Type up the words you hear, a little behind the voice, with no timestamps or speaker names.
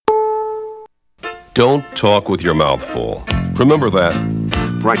Don't talk with your mouth full. Remember that.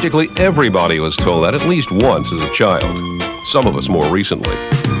 Practically everybody was told that at least once as a child. Some of us more recently.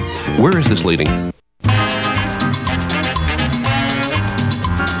 Where is this leading?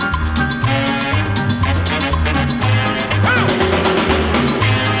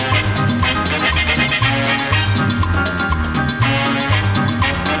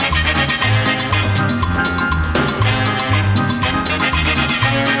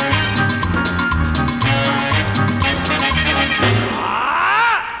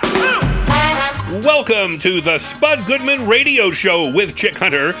 Welcome to the Spud Goodman Radio Show with Chick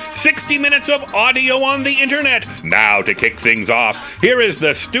Hunter. 60 minutes of audio on the internet. Now to kick things off, here is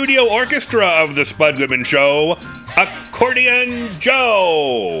the studio orchestra of the Spud Goodman Show, Accordion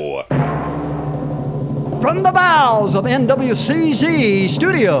Joe. From the bowels of NWCZ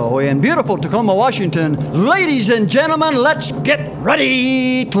Studio in beautiful Tacoma, Washington, ladies and gentlemen, let's get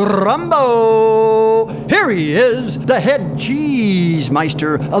ready to rumble. Here he is, the head cheese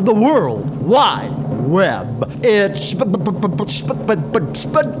meister of the World Wide Web. It's Spud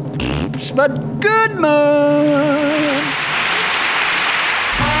Goodman.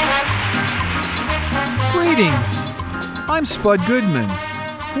 Greetings. I'm Spud Goodman.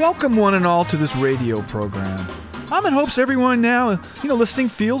 Welcome one and all to this radio program. I'm in hopes everyone now, listening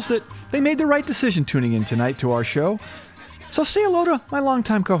feels that they made the right decision tuning in tonight to our show. So say hello to my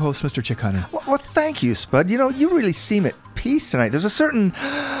longtime co-host, Mr. Chick Hunter. Well, thank you, Spud. You really seem at peace tonight. There's a certain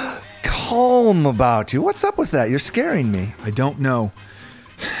calm about you. What's up with that? You're scaring me. I don't know.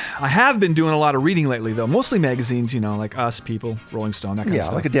 I have been doing a lot of reading lately, though. Mostly magazines, like Us, People, Rolling Stone, that kind of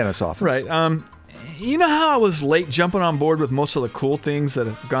stuff. Yeah, like a dentist's office. Right. You know how I was late jumping on board with most of the cool things that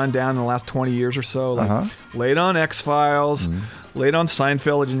have gone down in the last 20 years or so? Like late on X-Files, late on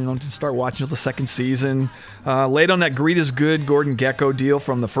Seinfeld, didn't start watching until the second season. Late on that Greed is Good Gordon Gekko deal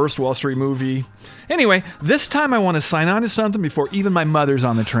from the first Wall Street movie. Anyway, this time I want to sign on to something before even my mother's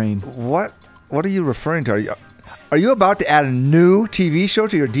on the train. What are you referring to? Are you about to add a new TV show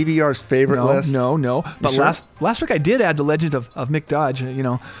to your DVR's favorite list? No. But sure? last week I did add The Legend of Mick Dodge,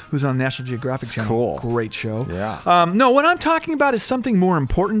 who's on National Geographic Channel. Cool. Great show. Yeah. No, what I'm talking about is something more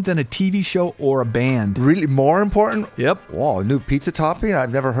important than a TV show or a band. Really more important? Yep. Whoa, a new pizza topping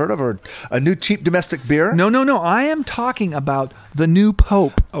I've never heard of, or a new cheap domestic beer? No. I am talking about the new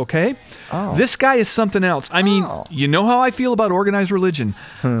Pope, okay? Oh. This guy is something else. I mean, you know how I feel about organized religion.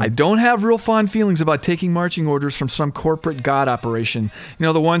 I don't have real fond feelings about taking marching orders from some corporate god operation.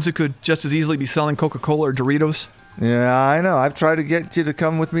 The ones that could just as easily be selling Coca-Cola or Doritos. Yeah, I know. I've tried to get you to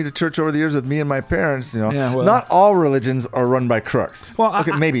come with me to church over the years with me and my parents. Yeah, well, not all religions are run by crooks. Well,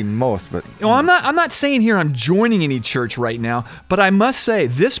 okay, maybe most, but I'm not saying here I'm joining any church right now, but I must say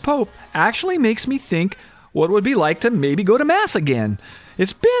this Pope actually makes me think what it would be like to maybe go to Mass again.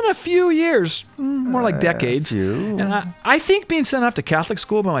 It's been a few years, more like decades. And I think being sent off to Catholic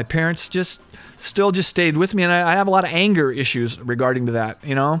school by my parents still stayed with me, and I have a lot of anger issues regarding to that,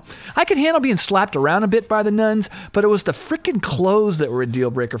 I could handle being slapped around a bit by the nuns, but it was the freaking clothes that were a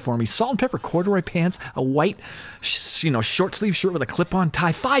deal breaker for me. Salt and pepper corduroy pants, a white, short sleeve shirt with a clip-on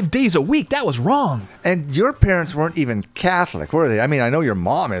tie, 5 days a week. That was wrong. And your parents weren't even Catholic, were they? I mean, I know your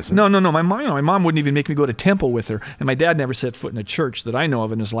mom isn't. No. My mom wouldn't even make me go to temple with her, and my dad never set foot in a church that I know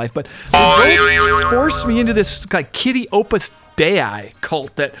of in his life, but they forced me into this Kitty Opus Dei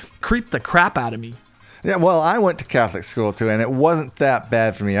cult that creeped the crap out of me. Yeah, well, I went to Catholic school too, and it wasn't that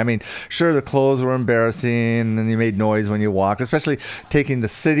bad for me. I mean, sure, the clothes were embarrassing, and you made noise when you walked, especially taking the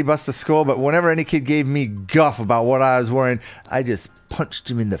city bus to school. But whenever any kid gave me guff about what I was wearing, I just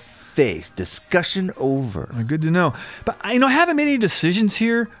punched him in the face. Discussion over. Good to know. But I haven't made any decisions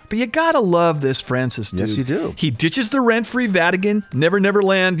here, but you gotta love this Francis dude. Yes, you do. He ditches the rent-free Vatican,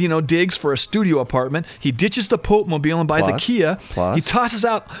 Neverland, digs for a studio apartment. He ditches the Pope mobile and buys a Kia. He tosses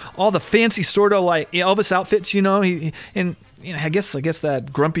out all the fancy sort of like Elvis outfits, I guess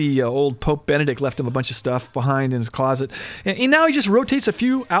that grumpy old Pope Benedict left him a bunch of stuff behind in his closet. And now he just rotates a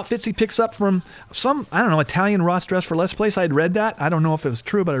few outfits he picks up from some, Italian Ross Dress for Less place. I'd read that. I don't know if it was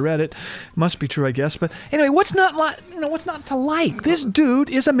true, but I read it. It must be true, I guess. But anyway, what's not to like? This dude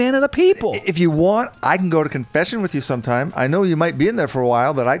is a man of the people. If you want, I can go to confession with you sometime. I know you might be in there for a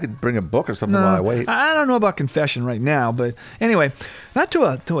while, but I could bring a book or something while I wait. I don't know about confession right now, but anyway, not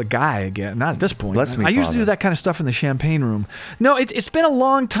to a guy again. Not at this point. Bless me, I used Father. to do that kind of stuff in the champagne room. No, it's been a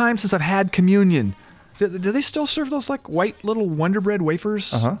long time since I've had communion. Do they still serve those like white little Wonder Bread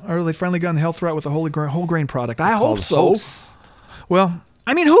wafers? Or have they finally gone the health route with a whole grain product? I hope so. Well,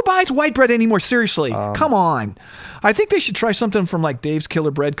 who buys white bread anymore? Seriously, come on. I think they should try something from like Dave's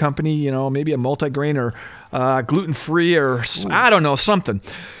Killer Bread Company. Maybe a multigrain or gluten-free or I don't know, something.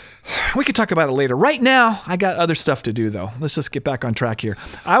 We could talk about it later. Right now, I got other stuff to do, though. Let's just get back on track here.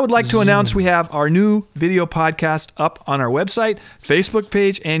 I would like to announce we have our new video podcast up on our website, Facebook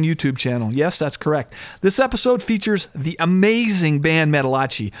page, and YouTube channel. Yes, that's correct. This episode features the amazing band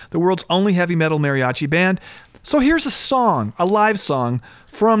Metalachi, the world's only heavy metal mariachi band. So here's a song, a live song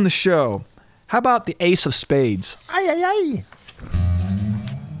from the show. How about the Ace of Spades? Ay, ay, ay.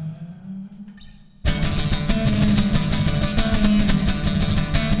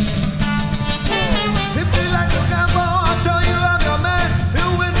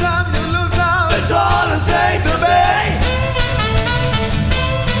 It's all the same to me.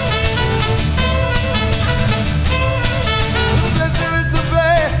 The pleasure is to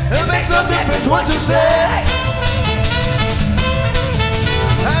play. It makes no difference what you say.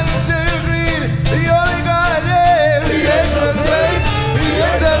 And if you agreed, you only got a day. The Ace of Spades, the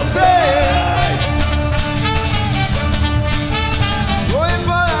Ace of Spades. Going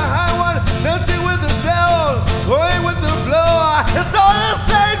for a high one, dancing with the devil, going with the flow. It's all the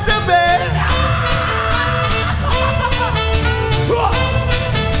same to me.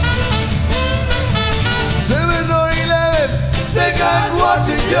 7 or 11 seconds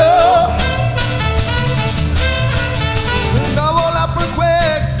watching you. Double up and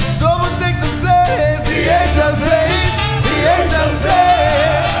quick, double takes a place. The Ace of Spades, the Ace of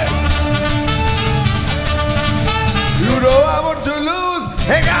Spades. You know I want to lose,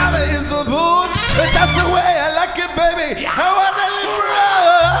 and I'm in the boots. But that's the way I like it, baby. I want to live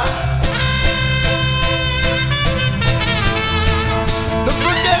forever. Don't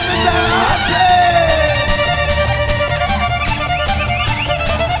forget me that I say.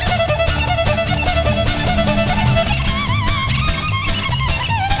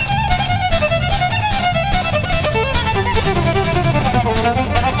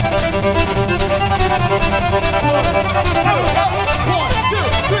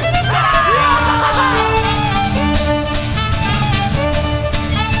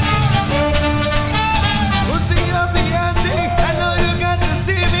 Pushing up the ante, I know you got to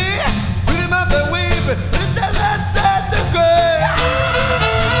see me. Remember weeping, and then let's set the good.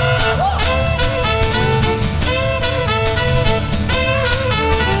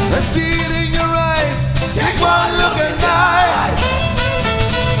 I see it in your eyes. Take one look at night.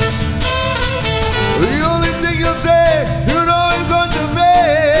 The only thing you say, you know it's going to be.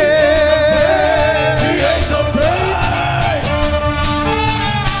 The Ace of Spades.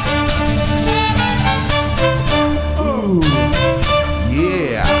 Ooh.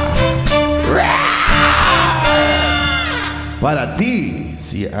 Yeah. Para ti,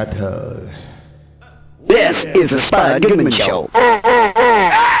 Seattle. This is the Spud Goodman Show.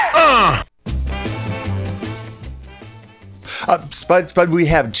 Spud, we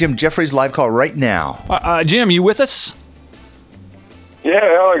have Jim Jeffries live call right now. Jim, you with us? Yeah,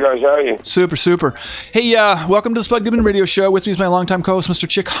 hello guys, how are you? Super. Hey, welcome to the Spud Goodman Radio Show. With me is my longtime co-host, Mr.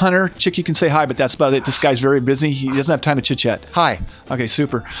 Chick Hunter. Chick, you can say hi, but that's about it. This guy's very busy. He doesn't have time to chit-chat. Hi. Okay,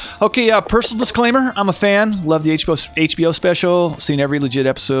 super. Okay, personal disclaimer. I'm a fan. Love the HBO special. Seen every legit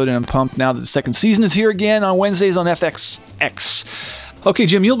episode, and I'm pumped now that the second season is here again on Wednesdays on FXX. Okay,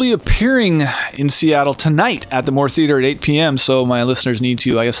 Jim, you'll be appearing in Seattle tonight at the Moore Theater at 8 p.m., so my listeners need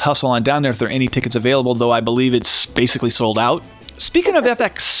to, I guess, hustle on down there if there are any tickets available, though I believe it's basically sold out. Speaking of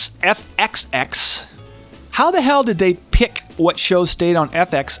FXX, how the hell did they pick what shows stayed on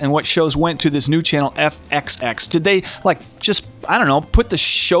FX and what shows went to this new channel, FXX? Did they, just, I don't know, put the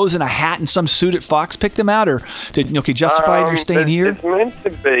shows in a hat and some suit at Fox pick them out, or did, justify you're staying here? It's meant to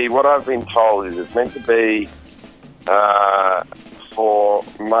be, what I've been told is it's meant to be for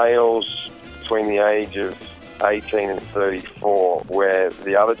males between the age of 18 and 34, where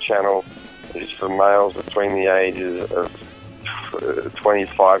the other channel is for males between the ages of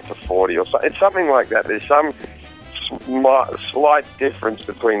 25 to 40 or so. It's something like that. There's some slight difference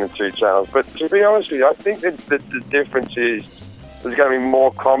between the two channels. But to be honest with you, I think that the difference is there's going to be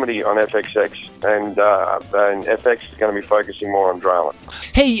more comedy on FXX, and FX is going to be focusing more on drama.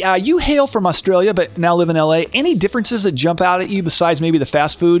 Hey, you hail from Australia, but now live in LA. Any differences that jump out at you besides maybe the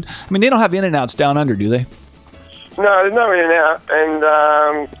fast food? I mean, they don't have In-N-Outs down under, do they? No, there's no In-N-Out, and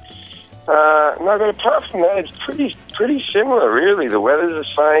no, but apart from that, it's pretty similar, really. The weather's the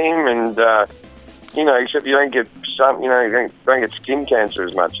same, and except you don't get you don't get skin cancer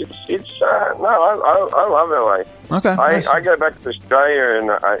as much. I love LA. Okay. I go back to Australia, and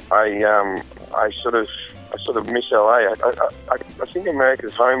I sort of miss LA. I think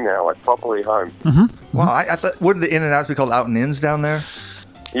America's home now, like properly home. Mm-hmm. Well, I thought, wouldn't the In-N-Outs be called Out and Ins down there?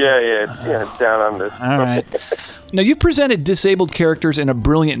 Yeah, it's down under. All right. Now, you've presented disabled characters in a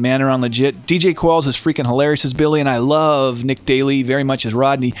brilliant manner on Legit. DJ Qualls is freaking hilarious as Billy, and I love Nick Daly very much as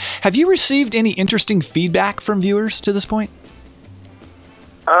Rodney. Have you received any interesting feedback from viewers to this point?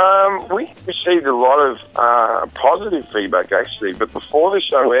 We received a lot of positive feedback, actually, but before the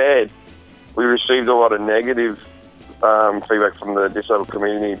show aired, we received a lot of negative feedback from the disabled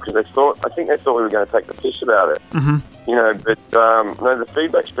community because I think they thought we were going to take the piss about it. Mm-hmm. You know, but no, the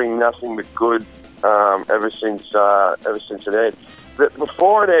feedback's been nothing but good ever since it aired.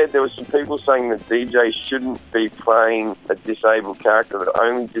 Before it aired, there were some people saying that DJs shouldn't be playing a disabled character; that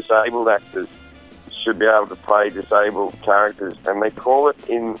only disabled actors should be able to play disabled characters, and they call it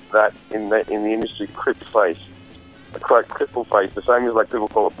in the industry crip face, a quite cripple face, the same as like people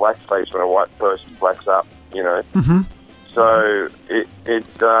call it black face when a white person blacks up, you know. Mm-hmm. So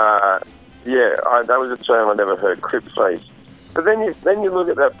that was a term I never heard, crip face. But then you look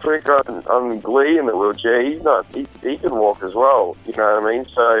at that prick on Glee in the wheelchair. He can walk as well. You know what I mean?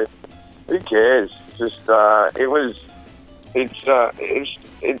 So who cares? Just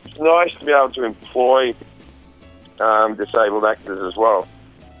it's nice to be able to employ disabled actors as well.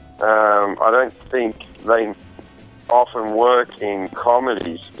 I don't think they often work in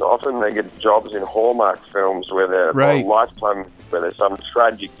comedies. Often they get jobs in Hallmark films where they're right. or Lifetime, where they're some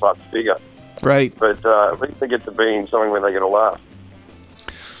tragic fuck figure. Right. But at least they get to be in something where they get a laugh.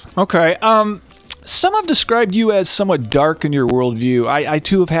 Okay. Some have described you as somewhat dark in your worldview. I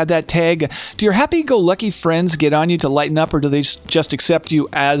too have had that tag. Do your happy-go-lucky friends get on you to lighten up, or do they just accept you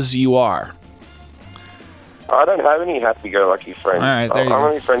as you are? I don't have any happy-go-lucky friends. All right, there you go. I'm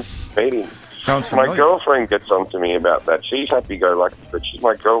only friends with meetings. Sounds familiar. My girlfriend gets on to me about that. She's happy-go-lucky, but she's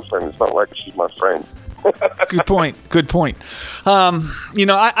my girlfriend. It's not like she's my friend. Good point. Good point.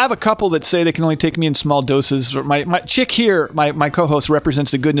 I have a couple that say they can only take me in small doses. My chick here, my co-host,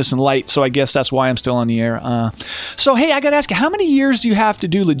 represents the goodness and light, so I guess that's why I'm still on the air. So, hey, I got to ask you, how many years do you have to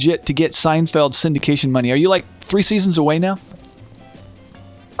do Legit to get Seinfeld syndication money? Are you like 3 seasons away now?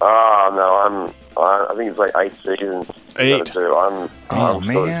 No, I think it's like 8 seasons. 8. I'm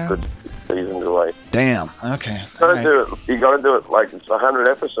man. Good seasons away. Damn. Okay. You got to do it like it's 100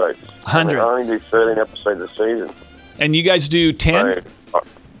 episodes. 100. I only do 13 episodes a season. And you guys do 10? So,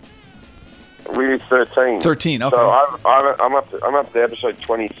 we do 13. 13. Okay. So I'm up to episode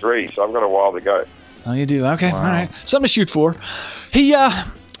 23. So I've got a while to go. Oh, you do? Okay. Wow. All right. Something to shoot for. Hey,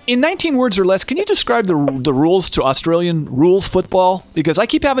 in 19 words or less, can you describe the rules to Australian rules football? Because I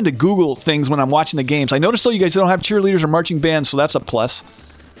keep having to Google things when I'm watching the games. I noticed, though, you guys don't have cheerleaders or marching bands, so that's a plus.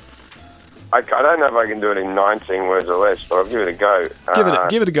 I don't know if I can do it in 19 words or less, but I'll give it a go.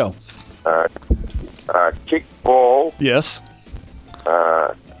 Give it a go. Kick ball. Yes.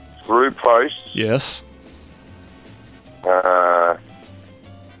 Through post. Yes.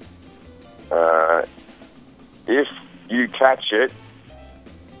 If you catch it,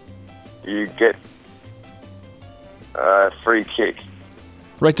 you get a free kick.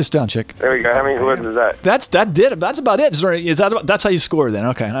 Write this down, chick. There we go. How many words is that? That's about it. That's how you score then?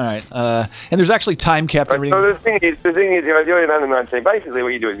 Okay, all right. And there's actually time kept. So the thing is, if I do it under 19, basically what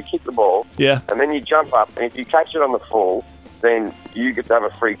you do is you kick the ball, yeah, and then you jump up, and if you catch it on the full, then you get to have a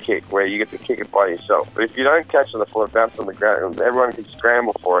free kick where you get to kick it by yourself. But if you don't catch it on the full, it bounces on the ground, everyone can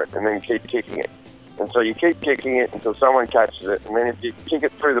scramble for it and then keep kicking it. And so you keep kicking it until someone catches it, and then if you kick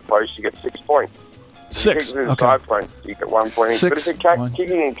it through the post, you get 6 points. 6. Okay. 5 points, you get 1 point each. 6, but if you're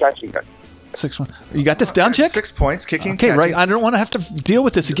kicking and catching it. 6 1. You got this down, chick? 6 points, kicking. Okay, catching. right. I don't want to have to deal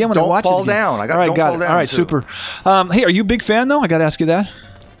with this again when I watch it. Don't fall down. All right, got it. All right, super. Hey, are you a big fan though? I got to ask you that.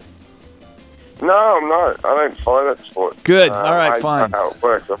 No, I'm not. I don't follow that sport. Good. All right, fine. I know how it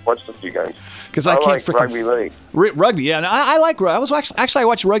works. I've watched a few games. Because I can't like rugby league. Rugby, yeah. And I like rugby. I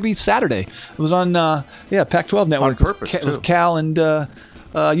watched rugby Saturday. It was on Pac-12 network. On purpose, It was Cal and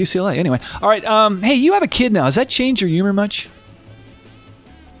UCLA. Anyway, all right. Hey, you have a kid now. Has that changed your humor much?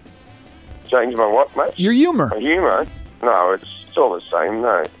 Change my what, mate? Your humor. My humor? No, it's still the same.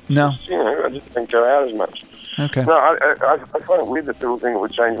 No. No. Just, I just don't go out as much. Okay. No, I find it weird that people think it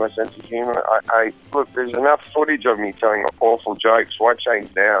would change my sense of humor. Look, there's enough footage of me telling awful jokes. Why change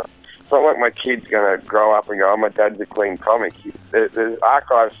now? It's not like my kid's going to grow up and go, oh, my dad's a clean comic. There's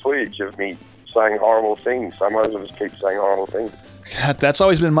archived footage of me saying horrible things. So I might as well just keep saying horrible things. God, that's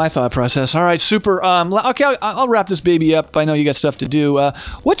always been my thought process. All right, super. Okay, I'll wrap this baby up. I know you got stuff to do.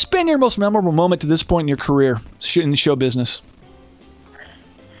 What's been your most memorable moment to this point in your career in the show business?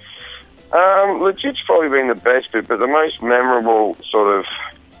 Legit's probably been the best bit, but the most memorable sort of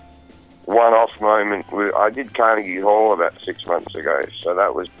one-off moment, I did Carnegie Hall about 6 months ago, so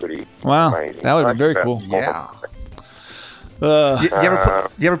that was pretty amazing. That would have been very cool. Yeah.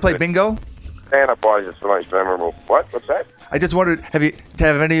 You ever play bingo? stand-up wise, it's the most memorable. What's that? I just wondered, have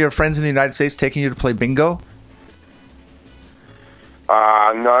any of your friends in the United States taken you to play bingo?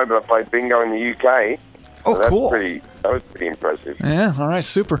 No, but I played bingo in the UK. Oh, so cool. That was pretty impressive. Yeah, all right,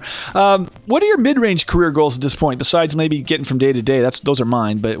 super. What are your mid-range career goals at this point, besides maybe getting from day to day? Those are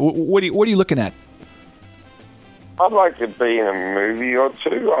mine, but what are you looking at? I'd like to be in a movie or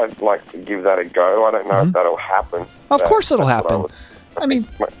two. I'd like to give that a go. I don't know if that'll happen. Of course it'll happen. I mean,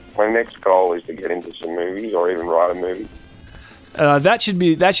 my next goal is to get into some movies or even write a movie. that should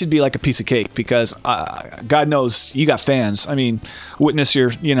be like a piece of cake because God knows you got fans. I mean, witness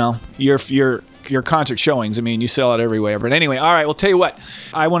your concert showings. I mean, you sell out everywhere. But anyway, all right, well, tell you what.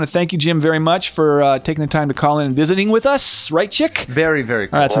 I want to thank you, Jim, very much for taking the time to call in and visiting with us. Right, Chick? Very, very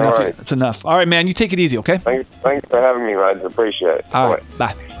cool. All right, that's enough. right. That's enough. All right, man, you take it easy, okay? Thanks for having me, lads. Appreciate it. All right,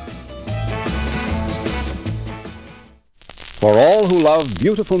 bye. For all who love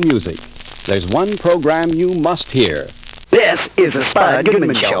beautiful music, there's one program you must hear. This is the Spud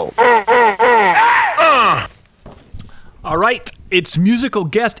Goodman Show. All right, it's musical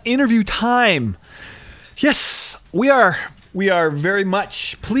guest interview time. Yes, we are very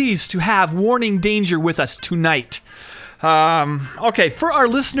much pleased to have Warning Danger with us tonight. Okay, for our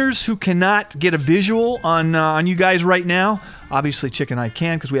listeners who cannot get a visual on you guys right now, obviously Chick and I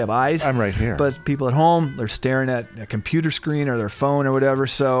can because we have eyes. I'm right here. But people at home, they're staring at a computer screen or their phone or whatever,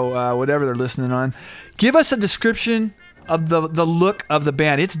 so whatever they're listening on. Give us a description of the look of the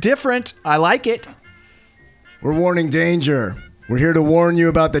band. It's different. I like it. We're Warning Danger. We're here to warn you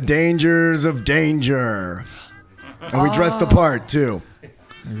about the dangers of danger. And we dress the part, too.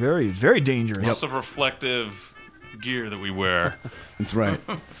 Very, very dangerous. Lots of reflective gear that we wear. That's right.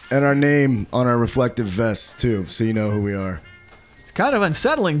 And our name on our reflective vests, too, so you know who we are. It's kind of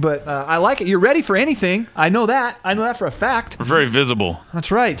unsettling, but I like it. You're ready for anything. I know that. I know that for a fact. We're very visible.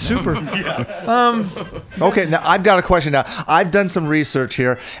 That's right. Super. Okay, now I've got a question now. I've done some research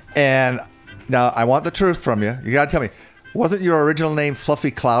here, and now I want the truth from you. You got to tell me, wasn't your original name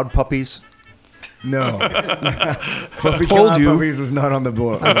Fluffy Cloud Puppies? No. Fluffy told Cloud you. Puppies was not on the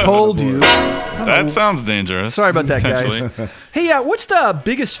board. I told you. That sounds dangerous. Sorry about that, potentially. guys. Hey, what's the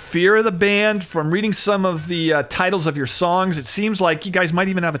biggest fear of the band? From reading some of the titles of your songs, it seems like you guys might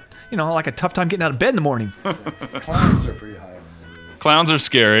even have a tough time getting out of bed in the morning. Clowns are pretty high. Clowns are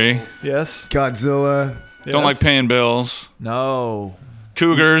scary. Yes. Godzilla. Don't like paying bills. No.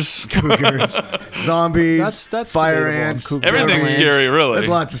 Cougars. Zombies. That's fire debatable. ants. Everything's scary, really. There's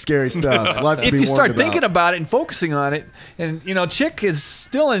lots of scary stuff. Lots to If be you start warned thinking about. about it and focusing on it, and Chick is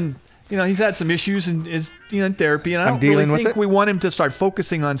still in, he's had some issues and is in therapy, and I I'm don't dealing really with think it. we want him to start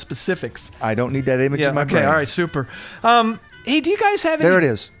focusing on specifics. I don't need that image in my okay, brain. all right, super. Hey, do you guys have There any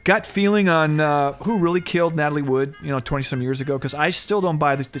it is. gut feeling on who really killed Natalie Wood, 20-some years ago? Because I still don't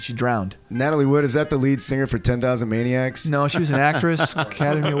buy that she drowned. Natalie Wood, is that the lead singer for 10,000 Maniacs? No, she was an actress,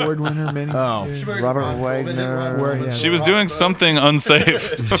 Academy Award winner, many. Robert Wagner. She was doing something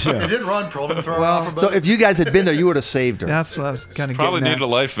unsafe. Didn't Ron Perlman throw her off her boat? So if you guys had been there, you would have saved her. That's what I was kind of Probably getting needed a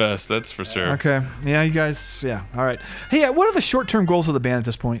life vest, that's for sure. Okay, yeah, you guys, yeah, all right. Hey, what are the short-term goals of the band at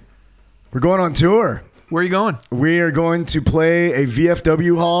this point? We're going on tour. Where are you going? We are going to play a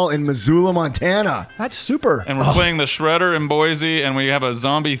VFW hall in Missoula, Montana. That's super. And we're playing the Shredder in Boise, and we have a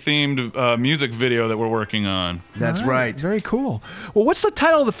zombie-themed music video that we're working on. That's All right. Very cool. Well, what's the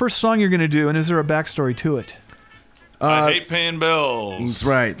title of the first song you're going to do, and is there a backstory to it? I hate paying bills. That's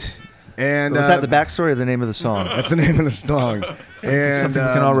right. And Was that the backstory or the name of the song? That's the name of the song. And Something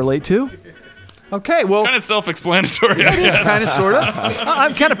we can all relate to? Okay, well, Kind of self-explanatory. it is kind of, sort of.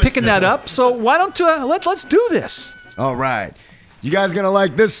 I'm kind of picking that up, so why don't let's do this. all right. You guys gonna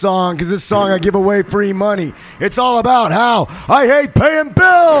like this song, because this song I give away free money. It's all about how I hate paying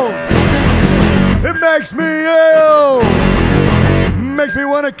bills. It makes me ill. Makes me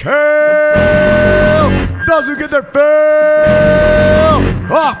want to kill those who get their fill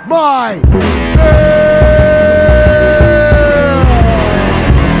off my bill.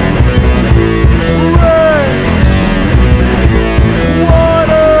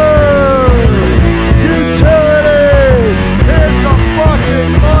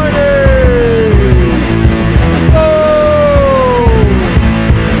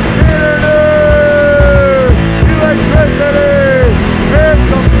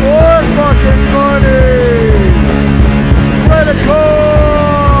 Credit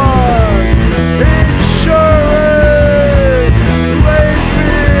cards,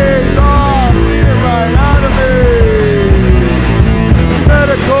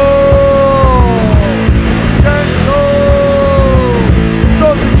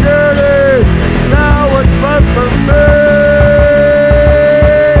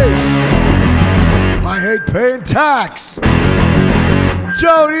 axe.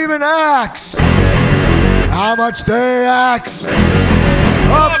 Don't even axe how much they axe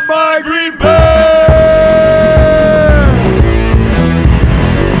up my green bear.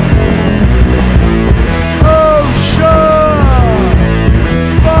 Oh, sure,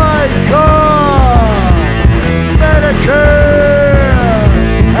 my God, Medicare,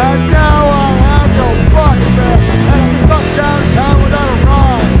 and now I have no bus fare, and I'm stuck downtown without a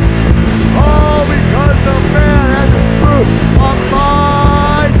ride, all because the man has his boot on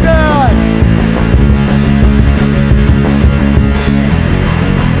my neck.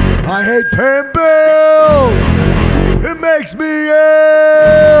 I hate paying bills. It makes me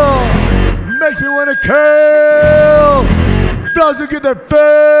ill. It makes me want to kill those who get their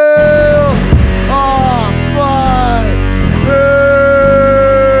fill off my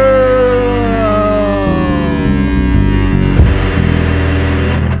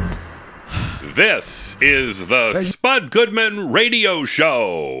bills. This is the Spud Goodman Radio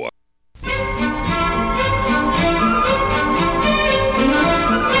Show.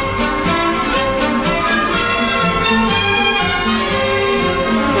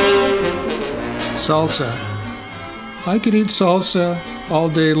 Salsa. I could eat salsa all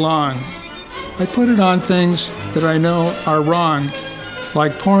day long. I put it on things that I know are wrong,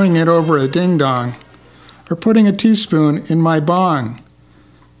 like pouring it over a ding-dong, or putting a teaspoon in my bong.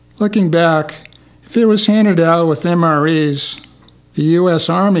 Looking back, if it was handed out with MREs, the U.S.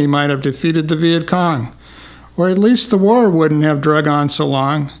 Army might have defeated the Viet Cong, or at least the war wouldn't have drug on so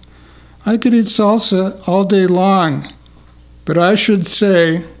long. I could eat salsa all day long, but I should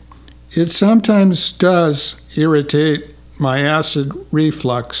say it sometimes does irritate my acid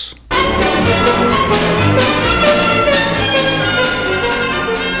reflux.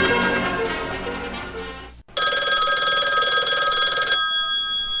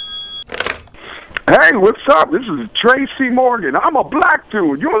 Hey, what's up? This is Tracy Morgan. I'm a black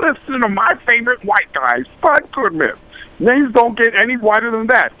dude. You're listening to my favorite white guy, Spud Goodman. Names don't get any whiter than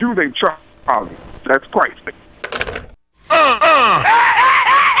that, do they, Charlie? That's crazy.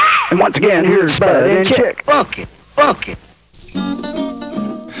 And once again, here's Spud and Chick. Funky.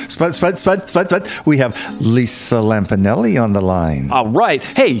 Spud. We have Lisa Lampanelli on the line. All right.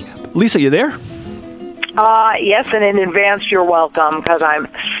 Hey, Lisa, you there? Yes, and in advance, you're welcome, because I'm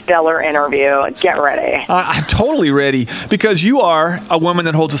stellar interview. Get ready. I'm totally ready, because you are a woman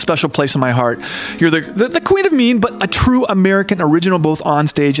that holds a special place in my heart. You're the queen of mean, but a true American original, both on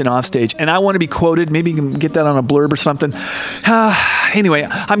stage and off stage. And I want to be quoted. Maybe you can get that on a blurb or something. Anyway,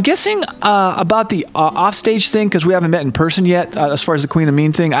 I'm guessing about the off-stage thing, because we haven't met in person yet, as far as the queen of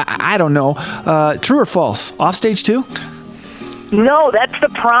mean thing. I don't know. True or false? Off-stage too? No, that's the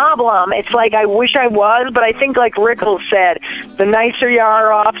problem. It's like I wish I was, but I think like Rickles said, the nicer you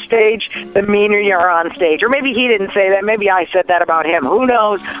are off stage, the meaner you are on stage. Or maybe he didn't say that. Maybe I said that about him. Who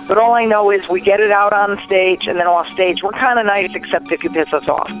knows? But all I know is we get it out on stage, and then off stage we're kind of nice, except if you piss us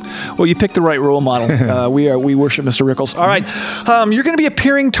off. Well, you picked the right role model. We worship Mr. Rickles. All right. You're going to be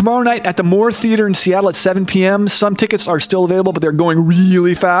appearing tomorrow night at the Moore Theater in Seattle at 7 p.m. Some tickets are still available, but they're going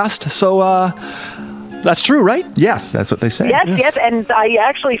really fast. So, that's true, right? Yes, that's what they say. Yes, and I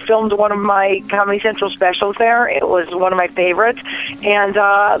actually filmed one of my Comedy Central specials there. It was one of my favorites, and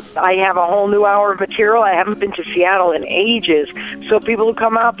I have a whole new hour of material. I haven't been to Seattle in ages, so people who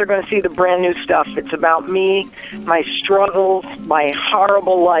come out, they're going to see the brand new stuff. It's about me, my struggles, my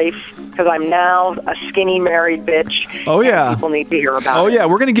horrible life, because I'm now a skinny married bitch. Oh, yeah. People need to hear about it. Oh, yeah,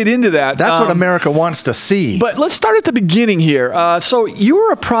 we're going to get into that. That's what America wants to see. But let's start at the beginning here. So you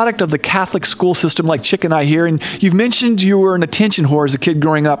were a product of the Catholic school system like Chick and I here, and you've mentioned you were an attention whore as a kid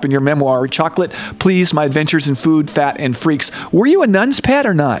growing up in your memoir, Chocolate, Please, My Adventures in Food, Fat, and Freaks. Were you a nun's pet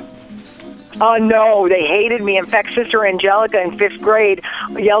or not? No, they hated me. In fact, Sister Angelica in 5th grade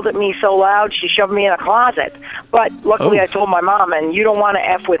yelled at me so loud she shoved me in a closet. But luckily I told my mom, and you don't want to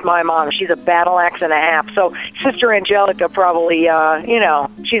F with my mom. She's a battle axe and a half. So Sister Angelica probably,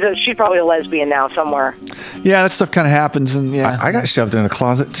 she's probably a lesbian now somewhere. Yeah, that stuff kind of happens. And yeah, I got shoved in a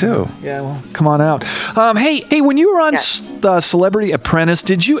closet too. Yeah, well, come on out. Hey, when you were on Celebrity Apprentice,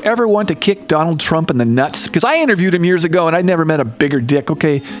 did you ever want to kick Donald Trump in the nuts? Because I interviewed him years ago, and I never met a bigger dick.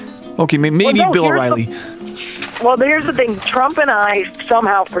 Okay, maybe Bill O'Reilly. Well, here's the thing. Trump and I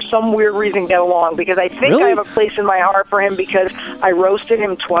somehow, for some weird reason, get along, because I think I have a place in my heart for him because I roasted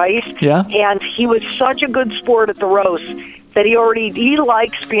him twice. Yeah. And he was such a good sport at the roast that he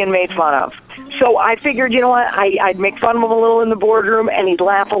likes being made fun of. So I figured, you know what, I'd make fun of him a little in the boardroom, and he'd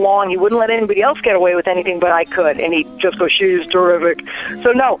laugh along. He wouldn't let anybody else get away with anything, but I could. And he'd just go, she's terrific.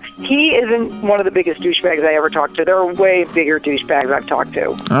 So no, he isn't one of the biggest douchebags I ever talked to. There are way bigger douchebags I've talked to.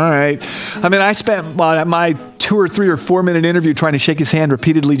 All right. I mean, I spent my 2 or 3 or 4 minute interview trying to shake his hand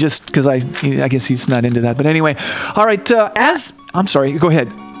repeatedly just because I guess he's not into that. But anyway, all right. I'm sorry. Go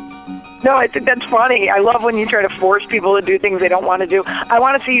ahead. No, I think that's funny. I love when you try to force people to do things they don't want to do. I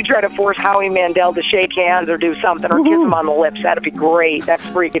want to see you try to force Howie Mandel to shake hands or do something or kiss him on the lips. That'd be great. That's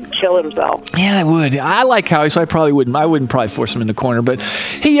where he could kill himself. Yeah, I would. I like Howie, so I wouldn't probably force him in the corner. But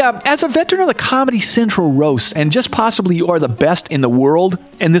hey, as a veteran of the Comedy Central roast, and just possibly you are the best in the world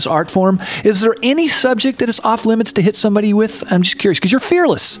in this art form, is there any subject that is off limits to hit somebody with? I'm just curious, because you're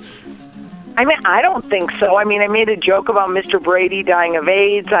fearless. I mean, I don't think so. I mean, I made a joke about Mr. Brady dying of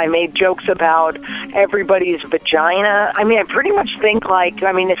AIDS. I made jokes about everybody's vagina. I mean, I pretty much think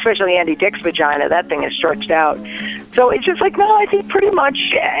especially Andy Dick's vagina, that thing is stretched out. So it's just like, no, I think pretty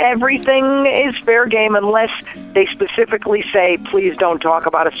much everything is fair game unless they specifically say, please don't talk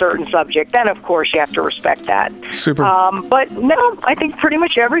about a certain subject. Then, of course, you have to respect that. Super. But no, I think pretty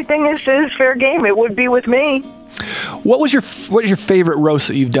much everything is fair game. It would be with me. What is your favorite roast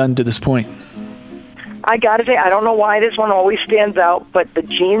that you've done to this point? I got to say, I don't know why this one always stands out, but the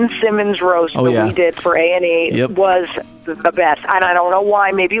Gene Simmons roast we did for A&E was the best. And I don't know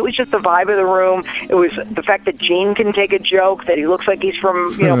why. Maybe it was just the vibe of the room. It was the fact that Gene can take a joke, that he looks like he's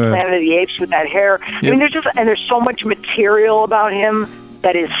from Planet of the Apes with that hair. Yep. I mean, there's so much material about him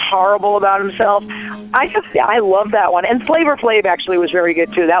that is horrible about himself. I love that one. And Flavor Flav actually was very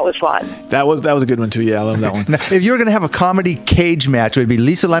good too. That was fun. That was a good one too. Yeah, I love that one. Now, if you were going to have a comedy cage match, it would be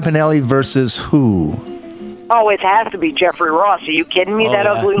Lisa Lampanelli versus who? Oh, it has to be Jeffrey Ross. Are you kidding me?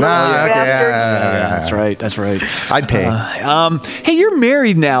 Ugly little bastard? That's right. I'd pay. Hey, you're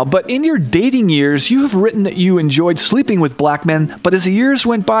married now, but in your dating years, you have written that you enjoyed sleeping with black men, but as the years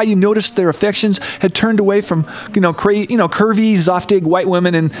went by, you noticed their affections had turned away from, curvy, Zoftig white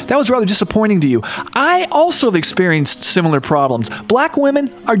women, and that was rather disappointing to you. I also have experienced similar problems. Black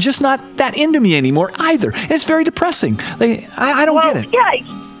women are just not that into me anymore either, and it's very depressing. I don't get it.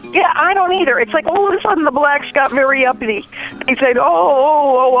 Yeah, I don't either. It's like all of a sudden the blacks got very uppity. They said,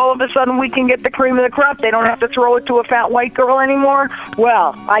 all of a sudden we can get the cream of the crop. They don't have to throw it to a fat white girl anymore.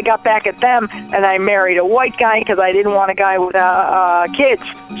 Well, I got back at them, and I married a white guy because I didn't want a guy with kids.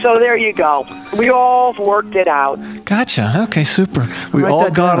 So there you go. We all worked it out. Gotcha. Okay, super. We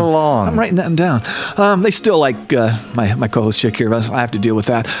all got along. I'm writing that down. They still like my co-host chick here. I have to deal with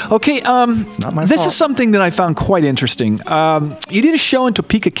that. Okay, it's not my this fault. is something that I found quite interesting. You did a show in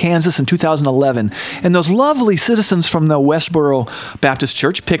Topeka, Kansas in 2011, and those lovely citizens from the Westboro Baptist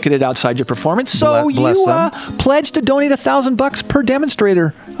Church picketed outside your performance. So you pledged to donate $1,000 per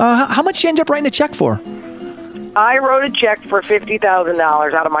demonstrator. How much did you end up writing a check for? I wrote a check for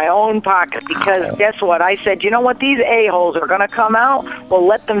 $50,000 out of my own pocket because guess what? I said, you know what? These a-holes are going to come out. Well,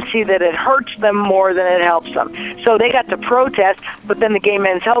 let them see that it hurts them more than it helps them. So they got to protest, but then the Gay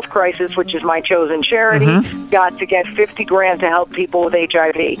Men's Health Crisis, which is my chosen charity, got to get $50,000 to help people with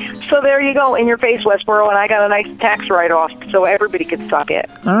HIV. So there you go, in your face, Westboro, and I got a nice tax write-off so everybody could suck it.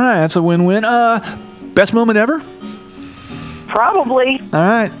 All right, that's a win-win. Best moment ever? Probably. All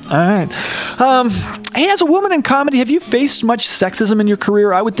right. Hey, as a woman in comedy, have you faced much sexism in your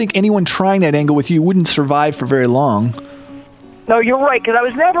career? I would think anyone trying that angle with you wouldn't survive for very long. No, you're right, because I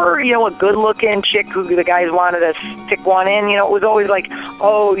was never, a good-looking chick who the guys wanted to stick one in. It was always like,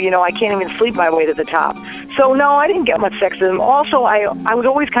 I can't even sleep my way to the top. So, no, I didn't get much sexism. Also, I was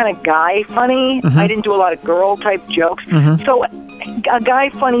always kind of guy funny. I didn't do a lot of girl-type jokes. So a guy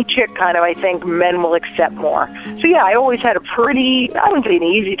funny chick kind of, I think, men will accept more. So, yeah, I always had a pretty, I wouldn't say an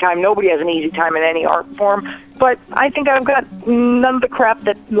easy time. Nobody has an easy time in any art form. But I think I've got none of the crap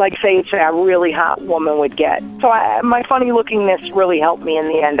that, say a really hot woman would get. So my funny-lookingness really helped me in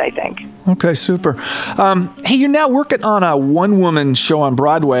the end, I think. Okay, super. Hey, you're now working on a one-woman show on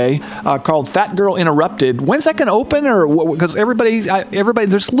Broadway called Fat Girl Interrupted. When's that going to open? Or because everybody,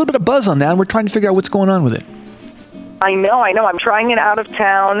 there's a little bit of buzz on that, and we're trying to figure out what's going on with it. I know. I'm trying it out of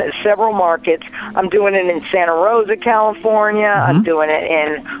town, several markets. I'm doing it in Santa Rosa, California. I'm doing it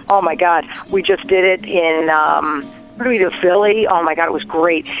in, oh, my God, we just did it in, Philly. Oh, my God, it was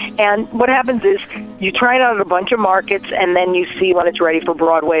great. And what happens is you try it out at a bunch of markets, and then you see when it's ready for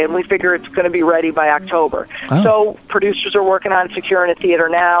Broadway, and we figure it's going to be ready by October. So producers are working on securing a theater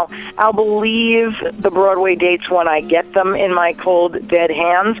now. I'll believe the Broadway dates when I get them in my cold, dead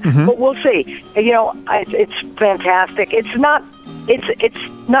hands, but we'll see. It's fantastic. It's not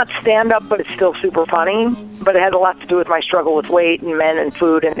it's not stand-up, but it's still super funny. But it has a lot to do with my struggle with weight and men and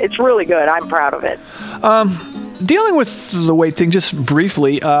food, and it's really good. I'm proud of it. Dealing with the weight thing, just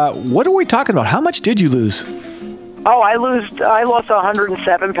briefly, what are we talking about? How much did you lose? Oh, I lost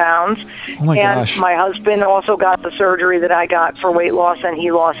 107 pounds. Oh my and gosh. My husband also got the surgery that I got for weight loss, and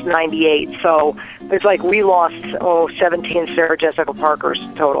he lost 98. So it's like we lost 17 Sarah Jessica Parkers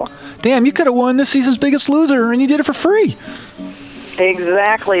total. Damn, you could have won this season's Biggest Loser, and you did it for free.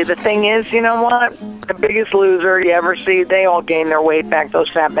 Exactly. The thing is, you know what? The Biggest Loser you ever see, they all gain their weight back, those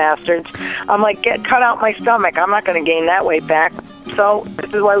fat bastards. I'm like, cut out my stomach. I'm not going to gain that weight back. So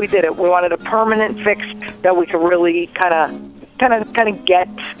this is why we did it. We wanted a permanent fix that we could really kind of get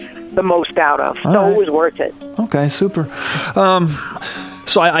the most out of. All So right. it was worth it. Okay, super.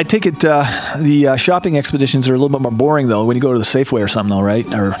 So I take it the shopping expeditions are a little bit more boring, though, when you go to the Safeway or something, though, right?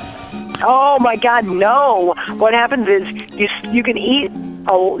 Or Oh my God, no! What happens is you can eat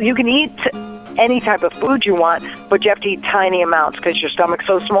any type of food you want, but you have to eat tiny amounts because your stomach's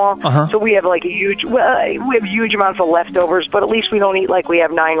so small. So we have like huge amounts of leftovers, but at least we don't eat like we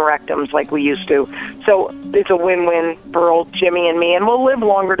have 9 rectums like we used to. So it's a win-win for old Jimmy and me, and we'll live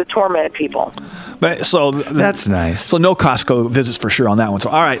longer to torment people. But so that's nice. So no Costco visits for sure on that one. So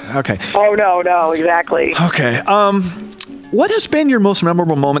all right, okay. Oh no, exactly. Okay. What has been your most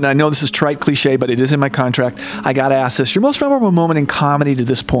memorable moment? And I know this is trite cliche, but it is in my contract. I got to ask this. Your most memorable moment in comedy to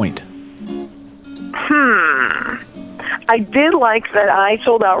this point? I did like that I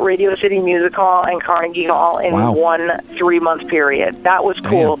sold out Radio City Music Hall and Carnegie Hall in one 3-month period. That was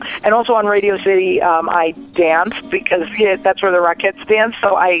cool. Damn. And also on Radio City, I danced because that's where the Rockettes dance.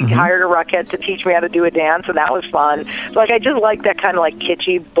 So I hired a Rockette to teach me how to do a dance, and that was fun. Like I just like that kind of like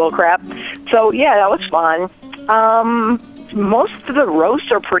kitschy bullcrap. So yeah, that was fun. Most of the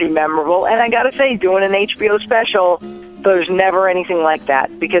roasts are pretty memorable, and I gotta say, doing an HBO special, there's never anything like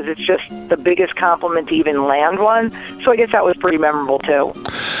that because it's just the biggest compliment to even land one. So I guess that was pretty memorable too.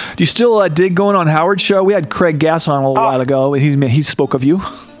 Do you still dig going on Howard's show? We had Craig Gass on a little while ago. He spoke of you.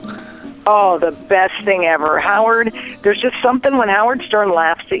 Oh, the best thing ever. Howard, there's just something when Howard Stern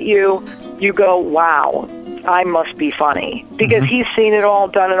laughs at you, you go, wow, I must be funny. Because he's seen it all,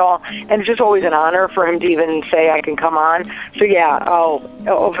 done it all, and it's just always an honor for him to even say I can come on. So yeah,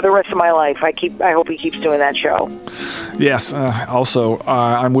 for the rest of my life, I hope he keeps doing that show. Yes,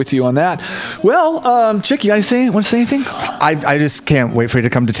 I'm with you on that. Well, Chick, you want to say anything? I just can't wait for you to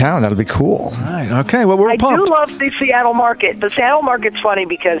come to town. That'll be cool. All right, okay. Well, we're pumped. I do love the Seattle market. The Seattle market's funny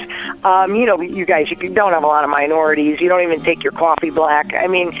because, you guys, you don't have a lot of minorities. You don't even take your coffee black. I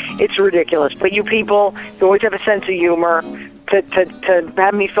mean, it's ridiculous. But you people, you always have a sense of humor. To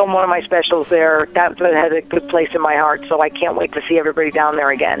have me film one of my specials there, that has a good place in my heart. So I can't wait to see everybody down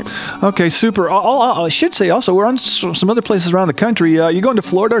there again. Okay, super. I should say also, we're on some other places around the country. You going to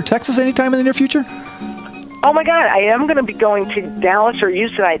Florida or Texas anytime in the near future? Oh my God, I am going to be going to Dallas or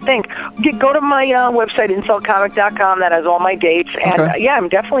Houston, I think. Go to my website, insultcomic.com. That has all my dates. And I'm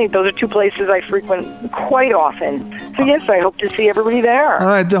definitely, those are 2 places I frequent quite often. So yes, I hope to see everybody there. All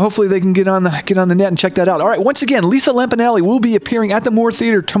right, hopefully they can get on the net and check that out. All right, once again, Lisa Lampanelli will be appearing at the Moore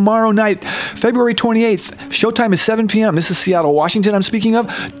Theater tomorrow night, February 28th. Showtime is 7 p.m. This is Seattle, Washington I'm speaking of.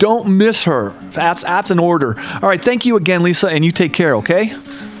 Don't miss her. That's an order. All right, thank you again, Lisa, and you take care, okay?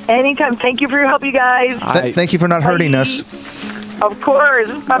 Anytime. Thank you for your help, you guys. Thank you for not hurting us. Of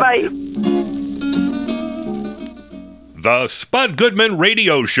course. Bye-bye. The Spud Goodman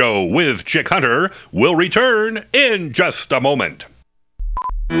Radio Show with Chick Hunter will return in just a moment.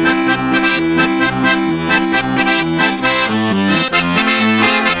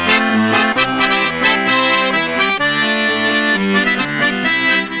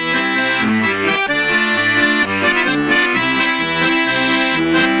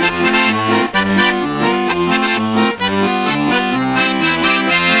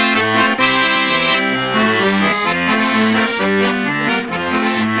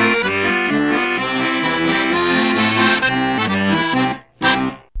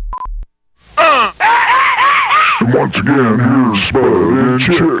 Once again, here's Spud and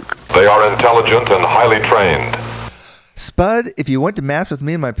Chick. They are intelligent and highly trained. Spud, if you went to Mass with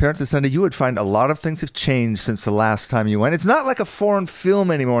me and my parents this Sunday, you would find a lot of things have changed since the last time you went. It's not like a foreign film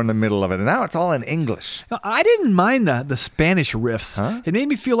anymore in the middle of it. And now it's all in English. I didn't mind the Spanish riffs. Huh? It made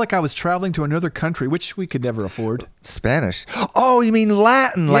me feel like I was traveling to another country, which we could never afford. Spanish? Oh, you mean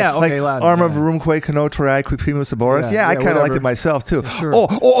Latin? Latin. Arma Virumque Canotrae qui primus laboris. Yeah, I kind of liked it myself, too. Yeah, sure.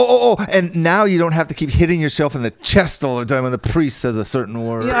 Oh. And now you don't have to keep hitting yourself in the chest all the time when the priest says a certain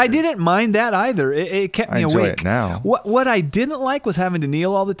word. Yeah, I didn't mind that either. It kept me awake. I enjoy it now. What what I didn't like was having to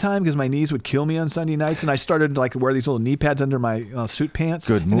kneel all the time because my knees would kill me on Sunday nights, and I started to wear these little knee pads under my suit pants.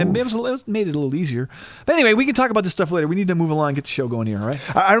 Good move. And it made it a little easier. But anyway, we can talk about this stuff later. We need to move along and get the show going here, all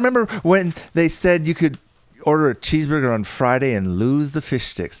right? I remember when they said you could order a cheeseburger on Friday and lose the fish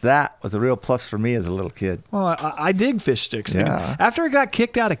sticks. That was a real plus for me as a little kid. Well, I dig fish sticks. Yeah. After I got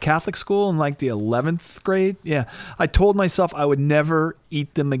kicked out of Catholic school in the 11th grade, I told myself I would never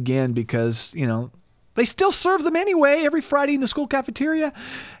eat them again because, they still serve them anyway every Friday in the school cafeteria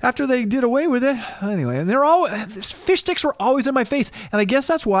after they did away with it. Anyway, and fish sticks were always in my face. And I guess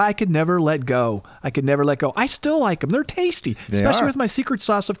that's why I could never let go. I still like them. They're tasty, especially with my secret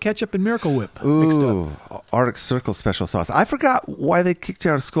sauce of ketchup and Miracle Whip mixed up. Arctic Circle special sauce. I forgot why they kicked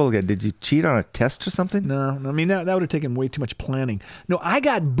you out of school again. Did you cheat on a test or something? No, I mean, that would have taken way too much planning. No, I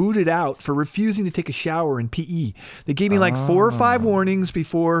got booted out for refusing to take a shower in PE. They gave me 4 or 5 warnings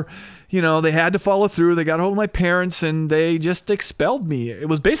before, they had to follow through. They got a hold of my parents and they just expelled me. It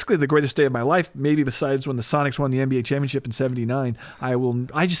was basically the greatest day of my life, maybe besides when the Sonics won the NBA championship in '79. I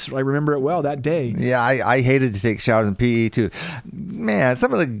remember it well that day. Yeah, I hated to take showers in PE too. Man,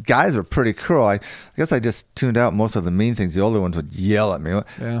 some of the guys are pretty cruel. I guess I just tuned out most of the mean things. The older ones would yell at me.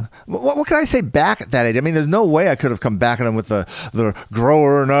 Yeah. What can I say back at that age? I mean, there's no way I could have come back at them with the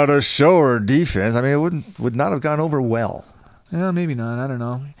grower, not a shower defense. I mean, it would not have gone over well. Yeah, maybe not. I don't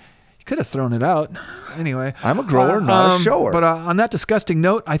know. Could have thrown it out. Anyway. I'm a grower, not a shower. But on that disgusting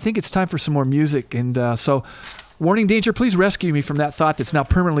note, I think it's time for some more music. And so, warning danger, please rescue me from that thought that's now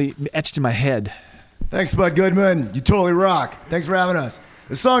permanently etched in my head. Thanks, Spud Goodman. You totally rock. Thanks for having us.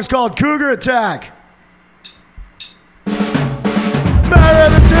 The song's called Cougar Attack. Mad at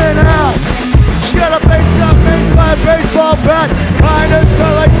the tin hat. She got a face, got faced by a baseball bat. Kinda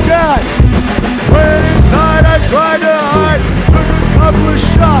smell like scat. Went inside, I tried to hide. Took a couple of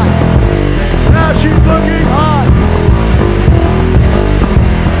shots. Now she's looking hot.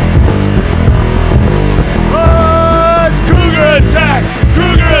 Oh, it's Cougar Attack!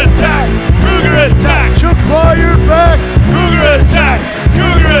 Cougar Attack! Cougar Attack! She'll claw your back! Cougar Attack!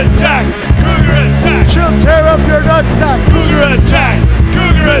 Cougar Attack! Cougar Attack! She'll tear up your nutsack! Cougar Attack!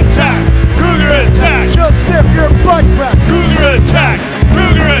 Cougar Attack! Cougar Attack! She'll sniff your butt crack! Cougar Attack!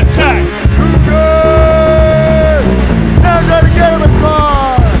 Cougar Attack! Cougar! Now I'm gonna get him a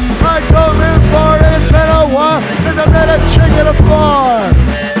car! I don't live far and it's been a while since I met a chick at a bar!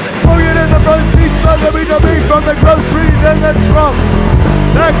 Boogie in the front seat, smell the piece of meat from the groceries in the trunk!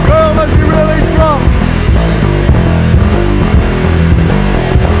 That girl must be really drunk!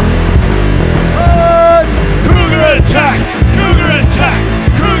 Cougar Attack! Cougar Attack!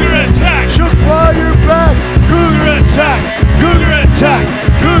 Cougar Attack! She'll claw your back! Cougar Attack! Cougar Attack!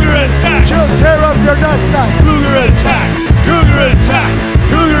 Cougar Attack! She'll tear up your nutsack! Cougar Attack! Cougar Attack!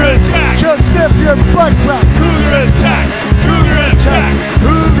 Cougar Attack! She'll sniff your butt crack! Cougar Attack! Cougar Attack!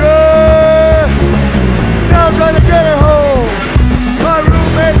 Cougar! Now I'm trying to get her home! My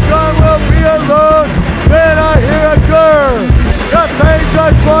roommate's gone, we'll be alone! Then I hear a grr! Got fangs,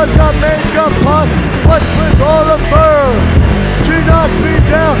 got claws, got mange, got paws! What's with all the fur? She knocks me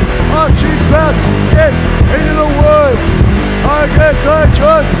down, on cheap path, skips into the woods. I guess I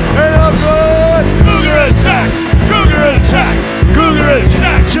just and I'm good. Cougar Attack! Cougar Attack! Cougar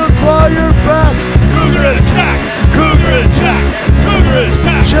Attack! She'll claw your back. Cougar Attack! Cougar Attack! Cougar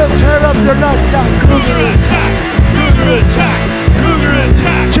Attack! She'll tear up your nutsack. Cougar Attack! Cougar Attack! Cougar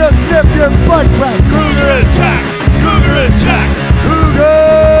Attack! She'll sniff your butt crack. Cougar Attack! Cougar Attack! Cougar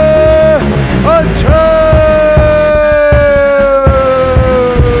Attack!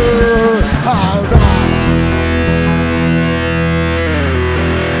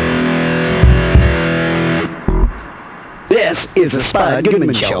 This is the Spud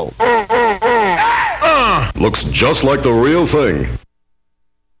Goodman Show. Looks just like the real thing.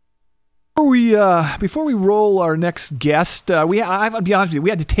 Before we roll our next guest, I'll be honest with you, we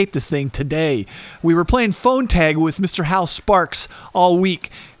had to tape this thing today. We were playing phone tag with Mr. Hal Sparks all week.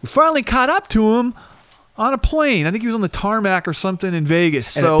 We finally caught up to him on a plane. I think he was on the tarmac or something in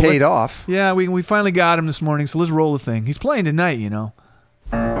Vegas. And it paid off. Yeah, we finally got him this morning, so let's roll the thing. He's playing tonight,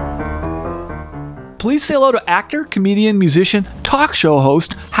 Please say hello to actor, comedian, musician, talk show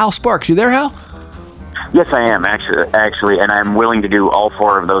host, Hal Sparks. You there, Hal? Yes, I am, actually, and I'm willing to do all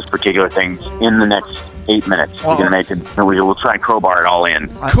 4 of those particular things in the next 8 minutes. We're gonna make it. We'll try and crowbar it all in.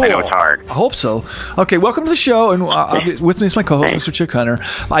 Cool. I know it's hard. I hope so. Okay, welcome to the show, and with me is my co-host, Mr. Chick Hunter.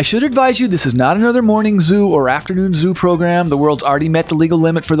 I should advise you, this is not another morning zoo or afternoon zoo program. The world's already met the legal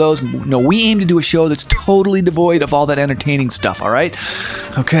limit for those. No, we aim to do a show that's totally devoid of all that entertaining stuff, all right?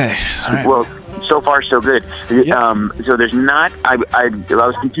 Okay, all right. Well, so far, so good. So there's not... I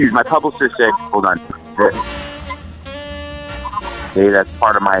was confused. My publicist said... Hold on. Okay, that's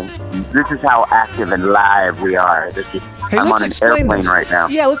part of my. This is how active and live we are. I'm on an airplane right now.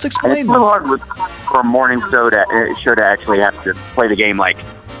 Yeah, let's explain It's a little hard for a morning show to actually have to play the game like,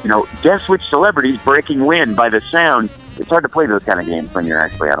 guess which celebrity's breaking wind by the sound. It's hard to play those kind of games when you're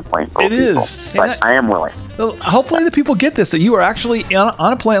actually on a plane. It is. But I am willing. Well, hopefully the people get this, that you are actually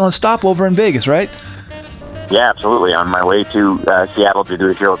on a plane on a stopover in Vegas, right? Yeah, absolutely. On my way to Seattle to do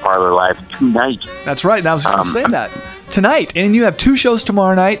a show at Parlor Live tonight. That's right. Now I was just going to say that. Tonight, and you have 2 shows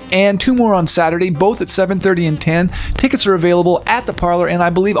tomorrow night and 2 more on Saturday, both at 7:30 and 10. Tickets are available at the Parlor and I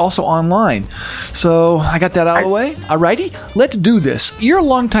believe also online. So I got that out of the way. Alrighty, let's do this. You're a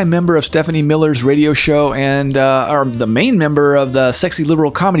longtime member of Stephanie Miller's radio show and are the main member of the Sexy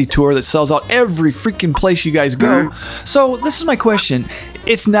Liberal Comedy Tour that sells out every freaking place you guys go. So this is my question.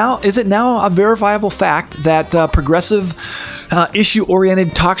 Is it now a verifiable fact that progressive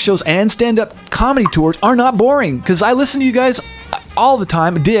issue-oriented talk shows and stand-up comedy tours are not boring? Because I listen to you guys all the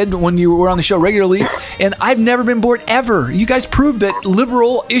time, did when you were on the show regularly, and I've never been bored ever. You guys proved that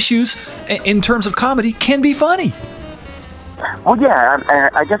liberal issues in terms of comedy can be funny. Well, yeah,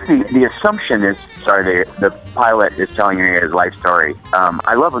 I guess the assumption is, the pilot is telling you his life story.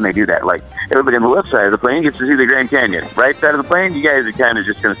 I love when they do that. Like, everybody on the left side of the plane gets to see the Grand Canyon. Right side of the plane, you guys are kind of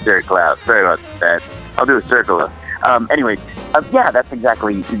just going to stare at clouds. Sorry about that. I'll do a circle. Anyway, yeah, that's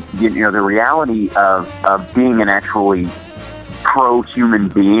exactly, the reality of being an actually pro-human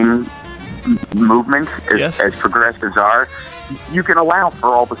being movement, as progressives are. You can allow for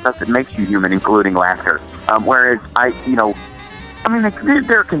all the stuff that makes you human, including laughter. Whereas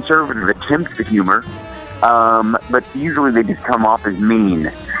they're conservative attempts at humor, but usually they just come off as mean.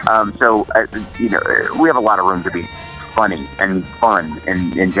 We have a lot of room to be funny and fun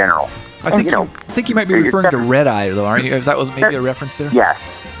in general. I think you might be referring to Red Eye, though, aren't you? That was maybe a reference there? Yeah.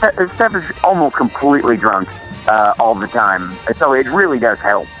 Steph is almost completely drunk all the time, so it really does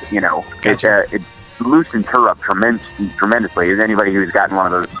help, Gotcha. It loosens her up tremendously, as anybody who's gotten one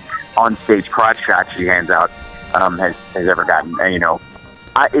of those on-stage crotch shots she hands out has ever gotten.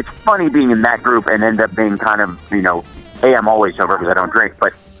 It's funny being in that group and end up being kind of, hey, I'm always sober because I don't drink,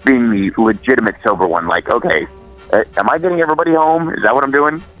 but being the legitimate sober one, like, okay, am I getting everybody home? Is that what I'm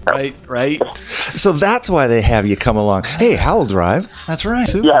doing? Right. So that's why they have you come along. Hey, Howell drive. That's right.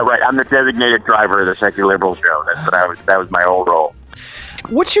 Yeah, right. I'm the designated driver of the Sexy Liberal show. That was my old role.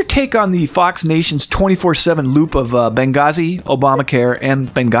 What's your take on the Fox Nation's 24/7 loop of Benghazi, Obamacare,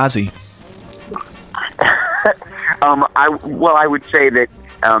 and Benghazi? I would say that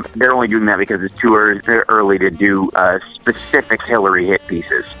they're only doing that because it's too early to do specific Hillary hit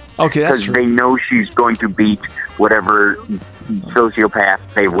pieces. Okay, that's true. Because they know she's going to beat whatever sociopath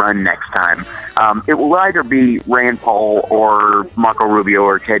they run next time. It will either be Rand Paul or Marco Rubio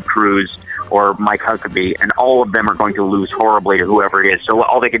or Ted Cruz or Mike Huckabee, and all of them are going to lose horribly to whoever it is. So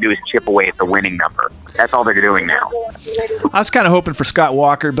all they can do is chip away at the winning number. That's all they're doing now. I was kind of hoping for Scott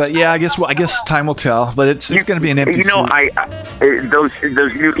Walker, but yeah, I guess time will tell. But it's going to be an empty suit. Those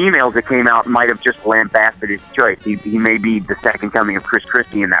new emails that came out might have just lambasted his choice. He may be the second coming of Chris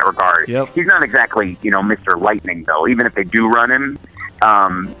Christie in that regard. Yep. He's not exactly Mr. Lightning though. Even if they do run him,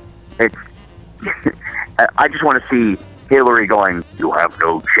 it's. I just want to see Hillary going, "You have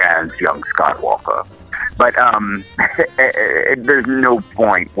no chance, young Scott Walker." But there's no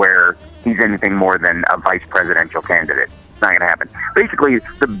point where he's anything more than a vice presidential candidate. It's not going to happen. Basically,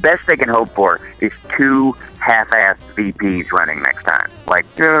 the best they can hope for is 2 half-assed VPs running next time. Like,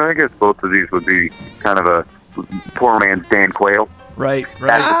 I guess both of these would be kind of a poor man's Dan Quayle. Right.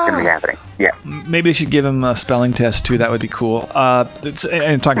 That's what's going to be happening. Yeah. Maybe they should give him a spelling test too. That would be cool.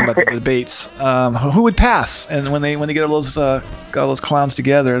 And talking about the debates, who would pass? And when they get all those clowns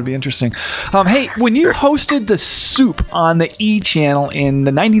together, it'd be interesting. Hey, when you hosted the Soup on the E channel in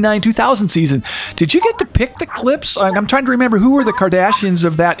the '99-2000 season, did you get to pick the clips? I'm trying to remember who were the Kardashians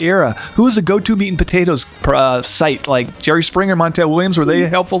of that era. Who was the go-to meat and potatoes site? Like Jerry Springer, Montel Williams. Were they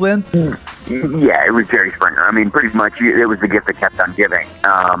helpful then? Yeah, it was Jerry Springer. I mean, pretty much it was the gift that kept on giving.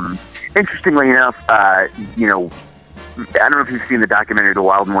 Interestingly enough, I don't know if you've seen the documentary "The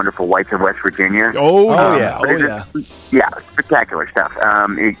Wild and Wonderful Whites of West Virginia." Yeah. Yeah, spectacular stuff.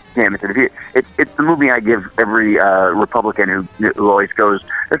 It's the movie I give every Republican who always goes,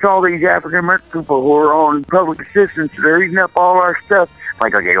 "It's all these African American people who are on public assistance. They're eating up all our stuff."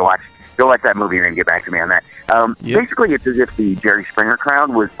 Like, okay, go watch that movie and then get back to me on that. Basically, it's as if the Jerry Springer crowd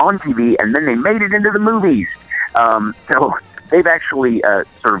was on TV and then they made it into the movies. So they've actually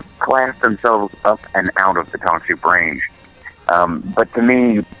sort of classed themselves up and out of the talk soup range. But to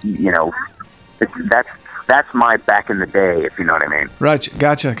me, that's that's my back in the day, if you know what I mean. Right,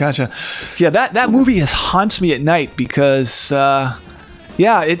 gotcha. Yeah, that movie haunts me at night because,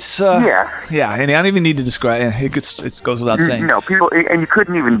 it's yeah, and I don't even need to describe it. It goes without saying. No, people, and you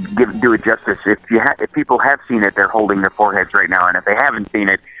couldn't even do it justice. If people have seen it, they're holding their foreheads right now, and if they haven't seen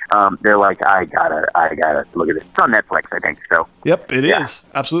it, they're like, I gotta look at this. It's on Netflix, I think. So. Yep, it is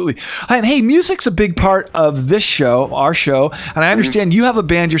absolutely. And hey, music's a big part of this show, our show, and I understand you have a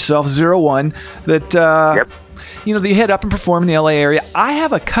band yourself, 01, that. Yep. You know, they head up and perform in the LA area. I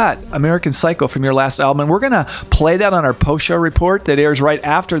have a cut, American Psycho, from your last album, and we're going to play that on our post-show report that airs right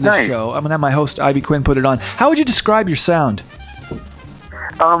after the show. I'm going to have my host, Ivy Quinn, put it on. How would you describe your sound?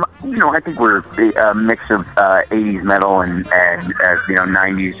 I think we're a mix of 80s metal and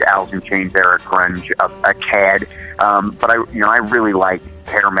 90s Alice in Chains era grunge, a cad. But I really like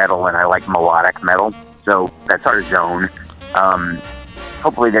hair metal and I like melodic metal, so that's our zone.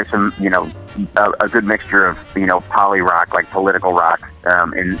 Hopefully there's some, a good mixture of, poly rock, like political rock,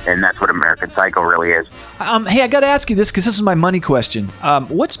 and that's what American Psycho really is. Hey, I got to ask you this because this is my money question.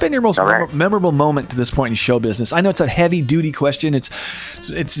 What's been your most memorable moment to this point in show business? I know it's a heavy duty question. It's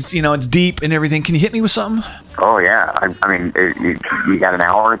deep and everything. Can you hit me with something? Oh yeah, I mean, you got an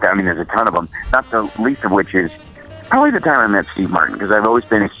hour. I mean, there's a ton of them. Not the least of which is probably the time I met Steve Martin, because I've always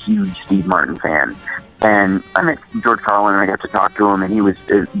been a huge Steve Martin fan. And I met George Carlin, and I got to talk to him, and he was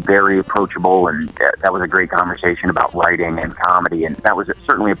very approachable, and that was a great conversation about writing and comedy, and that was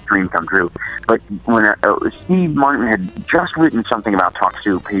certainly a dream come true. But when Steve Martin had just written something about Talk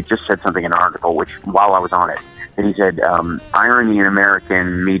Soup, he just said something in an article, which, while I was on it, and he said, irony in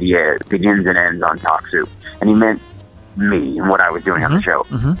American media begins and ends on Talk Soup. And he meant me and what I was doing on the show.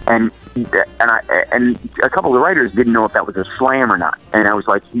 And a couple of the writers didn't know if that was a slam or not. And I was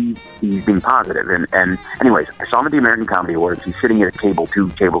like, he's being positive. And anyways, I saw him at the American Comedy Awards. He's sitting at a table 2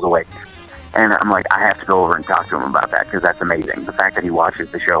 tables away. And I'm like, I have to go over and talk to him about that, because that's amazing. The fact that he watches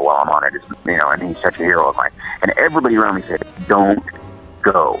the show while I'm on it is, and he's such a hero of mine. And everybody around me said, don't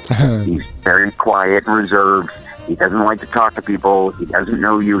go. He's very quiet and reserved. He doesn't like to talk to people. He doesn't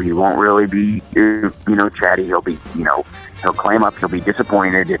know you. He won't really be, chatty. He'll be, he'll clam up. He'll be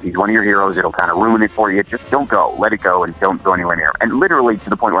disappointed. If he's one of your heroes, it'll kind of ruin it for you. Just don't go. Let it go and don't go anywhere near him. And literally to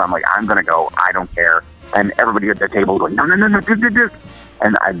the point where I'm like, I'm going to go. I don't care. And everybody at the table going, no.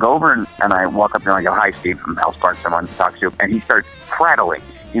 And I go over and I walk up there and I go, hi, Steve from House Park. Someone talks to him. And he starts prattling.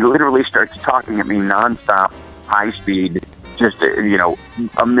 He literally starts talking at me nonstop, high speed, just,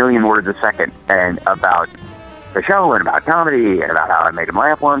 a million words a second, and about the show and about comedy and about how I made him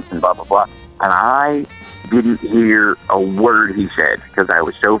laugh once and blah, blah, blah. And I didn't hear a word he said because I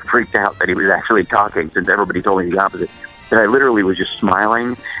was so freaked out that he was actually talking, since everybody told me the opposite, that I literally was just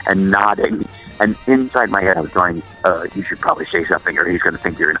smiling and nodding. And inside my head I was going, you should probably say something or he's going to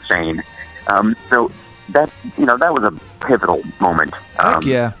think you're insane. So that was a pivotal moment. Heck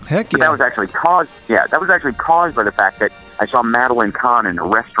yeah. But that was actually caused by the fact that I saw Madeline Kahn in a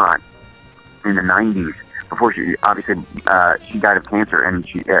restaurant in the 90s. Before she died of cancer, and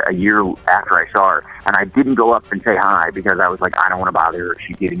a year after I saw her, and I didn't go up and say hi because I was like, I don't want to bother her.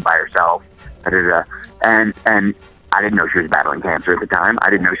 She's eating by herself, and I didn't know she was battling cancer at the time. I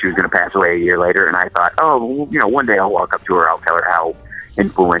didn't know she was going to pass away a year later, and I thought, one day I'll walk up to her, I'll tell her how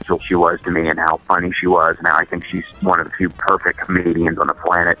influential she was to me and how funny she was, and how I think she's one of the few perfect comedians on the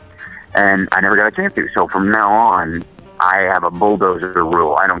planet. And I never got a chance to. So from now on, I have a bulldozer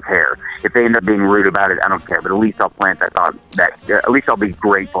rule. I don't care. If they end up being rude about it, I don't care. But at least I'll plant that thought at least I'll be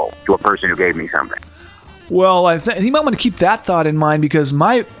grateful to a person who gave me something. Well, you might want to keep that thought in mind, because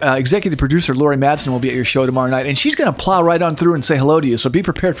my executive producer, Lori Madsen, will be at your show tomorrow night, and she's going to plow right on through and say hello to you. So be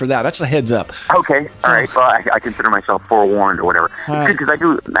prepared for that. That's a heads up. Okay. All right. Well, I consider myself forewarned or whatever. It's because I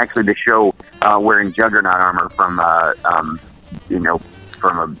do actually the show wearing Juggernaut armor from the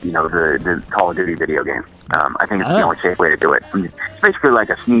Call of Duty video game. I think it's the only safe way to do it. It's basically like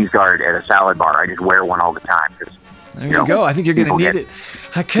a sneeze guard at a salad bar. I just wear one all the time. There you go. I think you're going to need it.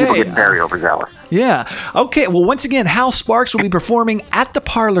 Okay. People get very overzealous. Yeah. Okay. Well, once again, Hal Sparks will be performing at the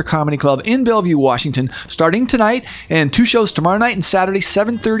Parlor Comedy Club in Bellevue, Washington, starting tonight, and 2 shows tomorrow night and Saturday,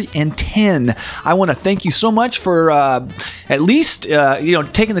 7:30 and 10. I want to thank you so much for at least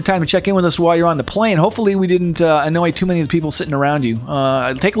taking the time to check in with us while you're on the plane. Hopefully, we didn't annoy too many of the people sitting around you.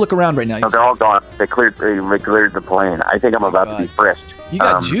 Take a look around right now. No, they're all gone. They cleared the plane. I think I'm about to be frisked. You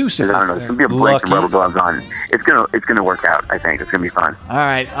got juice. I don't know. Some people put some rubber gloves on. It's gonna work out. I think it's gonna be fun. All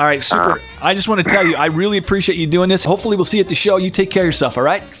right, super. I just want to tell you, I really appreciate you doing this. Hopefully, we'll see you at the show. You take care of yourself. All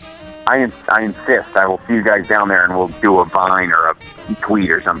right. I insist. I will see you guys down there, and we'll do a Vine or a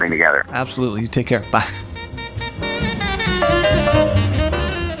tweet or something together. Absolutely. You take care. Bye.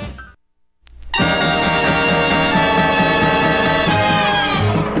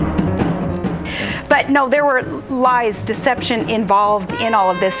 No, there were lies, deception involved in all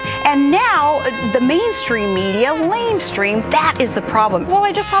of this. And now the mainstream media, lamestream, that is the problem. Well,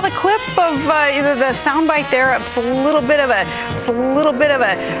 I just saw the clip of the soundbite there. It's a little bit of a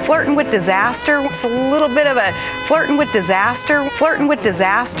flirting with disaster. It's a little bit of a flirting with disaster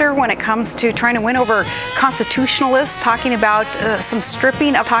when it comes to trying to win over constitutionalists, talking about some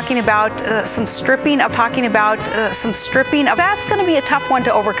stripping of that's going to be a tough one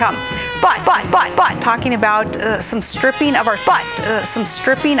to overcome. But talking about some stripping of our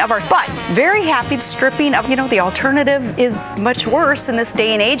very happy stripping of, the alternative is much worse in this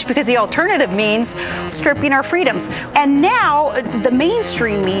day and age, because the alternative means stripping our freedoms. And now the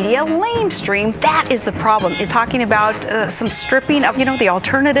mainstream media, lamestream, that is the problem, is talking about some stripping of, the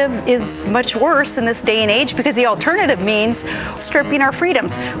alternative is much worse in this day and age, because the alternative means stripping our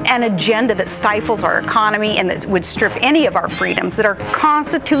freedoms. An agenda that stifles our economy and that would strip any of our freedoms that are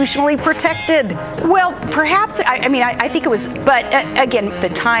constitutionally protected. Well, perhaps, I think it was, but again, the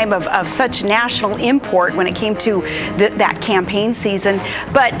time of such national import when it came to that campaign season.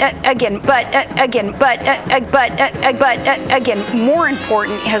 But more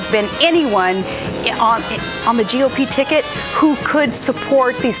important has been anyone on the GOP ticket who could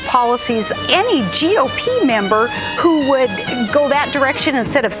support these policies. Any GOP member who would go that direction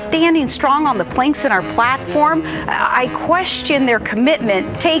instead of standing strong on the planks in our platform, I question their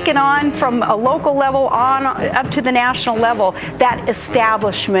commitment taken on from a local level on up to the national level. That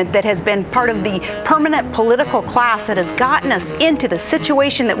establishment that has been part of the permanent political class that has gotten us into the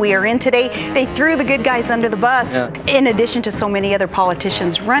situation that we are in today, they threw the good guys under the bus, in addition to so many other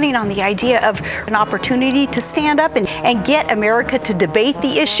politicians running on the idea of an opportunity to stand up and get America to debate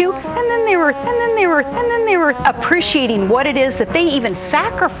the issue, and then they were appreciating what it is that they even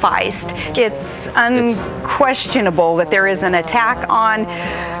sacrificed. It's unquestionable that there is an attack on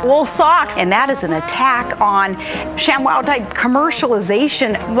wool socks, and that is an attack on ShamWow type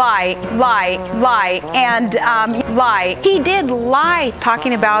commercialization. Lie. He did lie,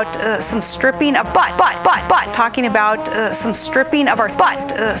 talking about some stripping of talking about some stripping of our butt.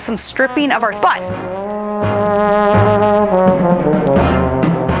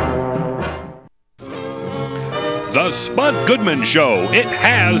 The Spud Goodman Show. It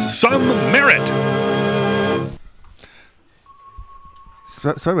has some merit.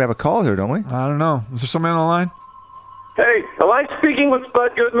 So we have a call here, don't we? I don't know. Is there somebody on the line? Hey, am I speaking with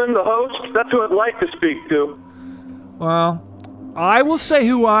Spud Goodman, the host? That's who I'd like to speak to. Well, I will say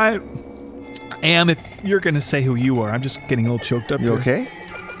who I am if you're going to say who you are. I'm just getting a little choked up here. You okay?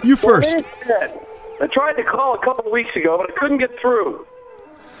 You first. I tried to call a couple of weeks ago, but I couldn't get through.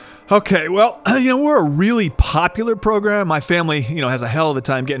 Okay, well, we're a really popular program. My family, has a hell of a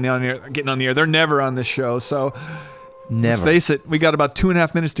time getting on the air. They're never on this show, so never. Let's face it, we got about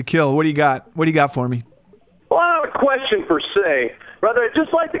 2.5 minutes to kill. What do you got? What do you got for me? Well, I don't have a question per se. Rather, I'd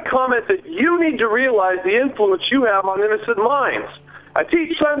just like to comment that you need to realize the influence you have on innocent minds. I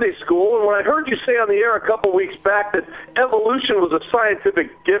teach Sunday school, and when I heard you say on the air a couple weeks back that evolution was a scientific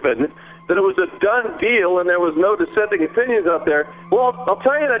given, that it was a done deal and there was no dissenting opinions out there, well, I'll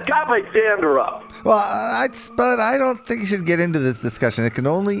tell you, that got my dander up. Well, but I don't think you should get into this discussion. It can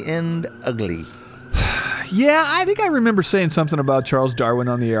only end ugly. Yeah, I think I remember saying something about Charles Darwin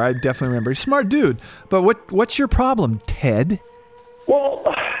on the air. I definitely remember. He's a smart dude. But what's your problem, Ted? Well,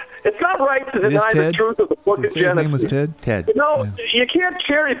 it's not right to deny the truth of the book of Genesis. His name was Ted? Ted. You can't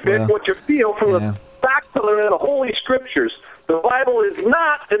cherry pick what you feel from the facts that are in the Holy Scriptures. The Bible is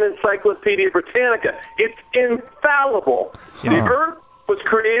not an Encyclopedia Britannica. It's infallible. The earth was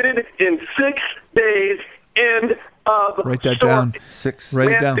created in 6 days, end of Write that story. down. 6.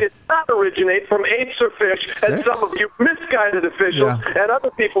 Write it down. It did not originate from apes or fish, as some of you misguided officials and other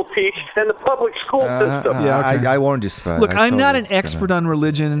people teach in the public school system. I warned you, Spud. Look, I'm not an expert on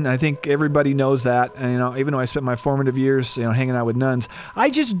religion. I think everybody knows that. And, even though I spent my formative years, hanging out with nuns, I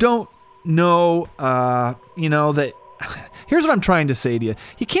just don't know, that. Here's what I'm trying to say to you.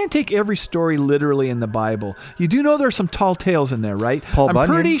 You can't take every story literally in the Bible. You do know there's some tall tales in there, right? I'm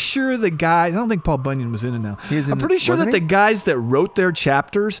pretty sure the guy, I don't think Paul Bunyan was in it now. I'm pretty sure that the guys that wrote their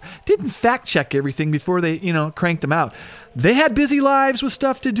chapters didn't fact check everything before they, cranked them out. They had busy lives with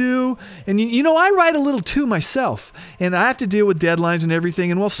stuff to do. And, I write a little too myself. And I have to deal with deadlines and everything.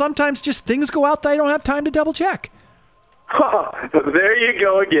 And, well, sometimes just things go out that I don't have time to double check. There you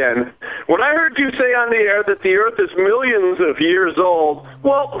go again. When I heard you say on the air that the Earth is millions of years old,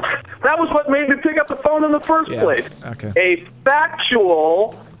 well, that was what made me pick up the phone in the first place. Okay. A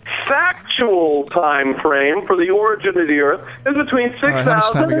factual, factual time frame for the origin of the Earth is between right, how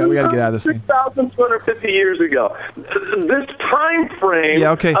much time 6,000 we got to get out of this thing. 6,250 years ago. This time frame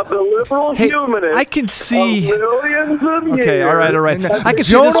of the liberal humanist I can see of millions of years. Okay, all right. I can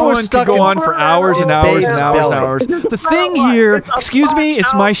see Jonah this was one stuck could go in on for hours and hours and Babe's hours and belly. hours. The thing here, excuse me,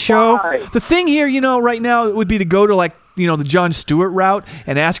 it's my show. The thing here, right now would be to go to the Jon Stewart route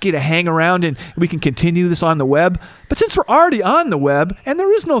and ask you to hang around and we can continue this on the web. But since we're already on the web and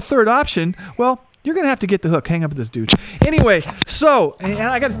there is no third option, well, you're going to have to get the hook. Hang up with this dude. Anyway, so, and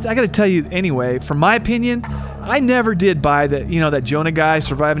I got to tell you anyway, from my opinion, I never did buy that Jonah guy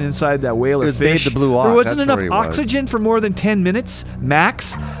surviving inside that whale of fish. Babe the Blue Ox. There wasn't That's enough where he was. oxygen for more than 10 minutes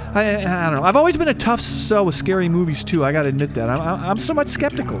max. I don't know. I've always been a tough sell with scary movies too. I got to admit that. I'm somewhat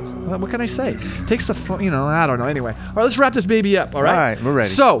skeptical. What can I say? Takes the I don't know. Anyway, all right, let's wrap this baby up. All right. All right, we're ready.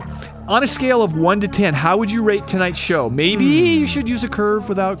 So, on a scale of 1 to 10, how would you rate tonight's show? Maybe you should use a curve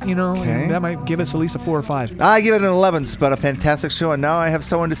without, that might give us at least a 4 or 5. I give it an 11, but a fantastic show, and now I have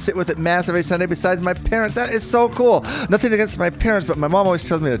someone to sit with at Mass every Sunday besides my parents. That is so cool. Nothing against my parents, but my mom always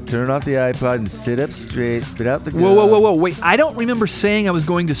tells me to turn off the iPod and sit up straight, spit out the Whoa. Wait, I don't remember saying I was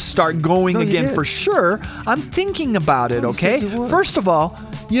going to start going again did. for sure. I'm thinking about it, okay? First of all,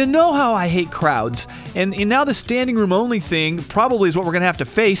 you know how I hate crowds. And now the standing room only thing probably is what we're going to have to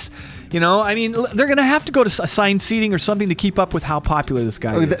face. They're going to have to go to assigned seating or something to keep up with how popular this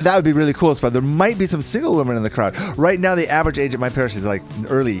guy is. That would be really cool, but there might be some single women in the crowd. Right now, the average age at my parish is like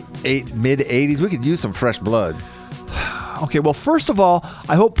mid-80s. We could use some fresh blood. Okay, well, first of all,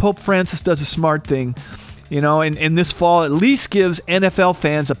 I hope Pope Francis does a smart thing. And this fall at least gives NFL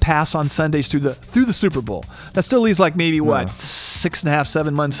fans a pass on Sundays through the Super Bowl. That still leaves maybe 6.5,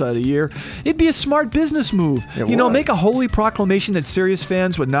 7 months out of the year. It'd be a smart business move. Make a holy proclamation that Sirius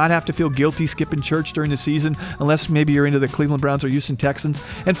fans would not have to feel guilty skipping church during the season unless maybe you're into the Cleveland Browns or Houston Texans.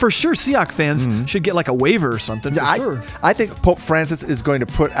 And for sure, Seahawks fans should get a waiver or something. Sure. I think Pope Francis is going to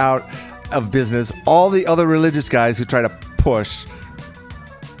put out of business all the other religious guys who try to push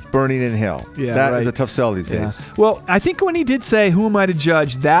burning in hell. Yeah, that right. is a tough sell these days. Well, I think when he did say, "Who am I to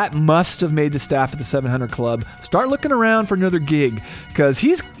judge?" that must have made the staff at the 700 Club start looking around for another gig, because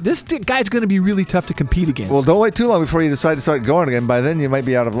this guy's going to be really tough to compete against. Well, don't wait too long before you decide to start going again. By then, you might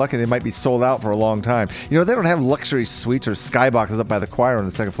be out of luck, and they might be sold out for a long time. They don't have luxury suites or skyboxes up by the choir on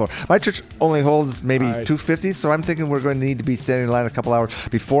the second floor. My church only holds maybe 250, so I'm thinking we're going to need to be standing in line a couple hours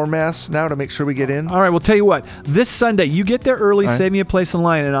before Mass now to make sure we get in. All right, well, tell you what. This Sunday, you get there early, save me a place in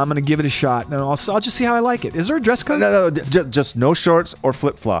line, and I'm going to give it a shot. And I'll just see how I like it. Is there a dress code? No, just no shorts or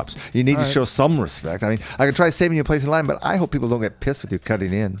flip-flops. You need to show some respect. I can try saving you a place in line, but I hope people don't get pissed with you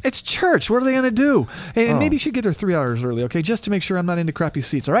cutting in. It's church. What are they going to do? And maybe you should get there 3 hours early, okay? Just to make sure I'm not into crappy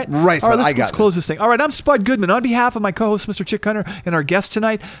seats, all right? Right, all right, Spud, let's close this thing. All right, I'm Spud Goodman. On behalf of my co-host, Mr. Chick Hunter, and our guest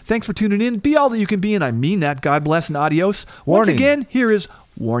tonight, thanks for tuning in. Be all that you can be, and I mean that. God bless and adios. Once again, here is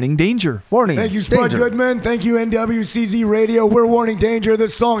Warning Danger. Warning. Thank you, Spud Goodman. Thank you, NWCZ Radio. We're Warning Danger.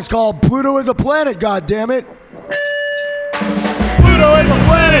 This song's called Pluto is a Planet, goddammit. Pluto is a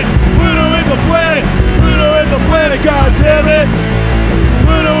planet. Pluto is a planet. Pluto is a planet, goddammit.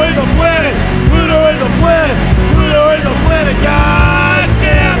 Pluto is a planet. Pluto is a planet. Pluto is a planet,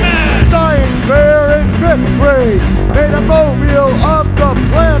 goddammit. Science fair in 5th grade made a mobile of the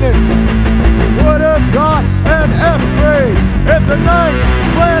planets. Would have got an F grade if the 9th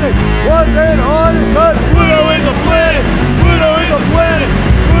planet wasn't on it, but Pluto is a planet. Pluto is a planet.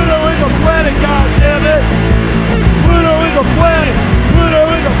 Pluto is a planet, goddammit. Pluto is a planet. Pluto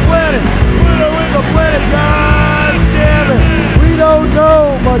is a planet. Pluto is a planet, goddammit. We don't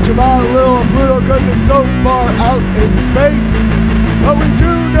know much about little Pluto because it's so far out in space. But we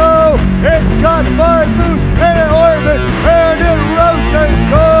do know it's got 5 moons and it orbits and it rotates,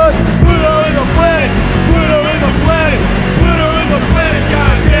 cause Pluto is a planet. Pluto is a planet. Pluto is a planet,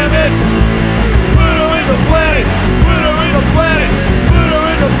 goddammit. Pluto is a planet. Pluto is a planet. Pluto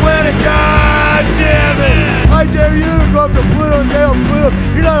is a planet, goddammit. I dare you to go up to Pluto and say, "Oh, Pluto,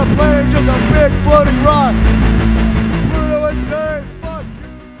 you're not a planet, you're just a big floating rock." Pluto would say, "Fuck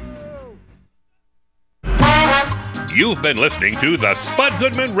You've been listening to the Spud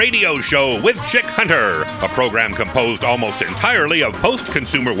Goodman Radio Show with Chick Hunter, a program composed almost entirely of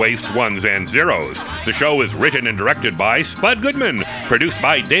post-consumer waste ones and zeros. The show is written and directed by Spud Goodman, produced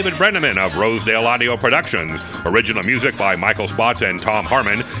by David Brenneman of Rosedale Audio Productions. Original music by Michael Spots and Tom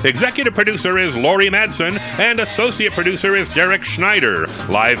Harmon. Executive producer is Laurie Madsen, and associate producer is Derek Schneider.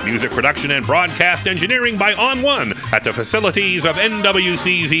 Live music production and broadcast engineering by On One at the facilities of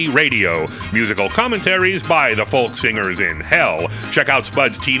NWCZ Radio. Musical commentaries by the Folk Singers in Hell. Check out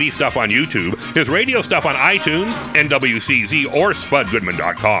Spud's TV stuff on YouTube, his radio stuff on iTunes, NWCZ, or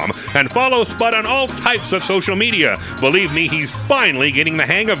SpudGoodman.com, and follow Spud on all types of social media. Believe me, he's finally getting the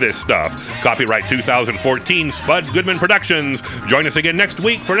hang of this stuff. Copyright 2014, Spud Goodman Productions. Join us again next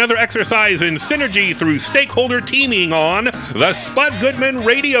week for another exercise in synergy through stakeholder teaming on the Spud Goodman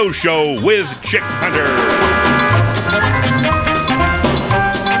Radio Show with Chick Hunter.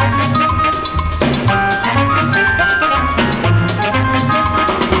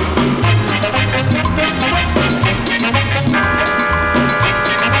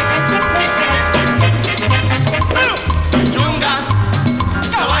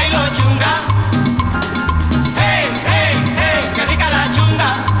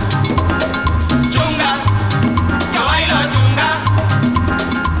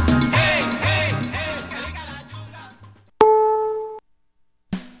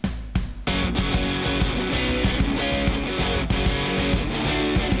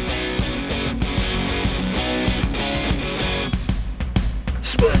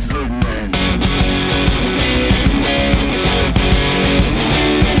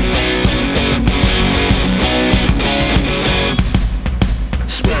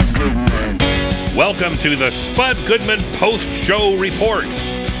 Welcome to the Spud Goodman post-show report.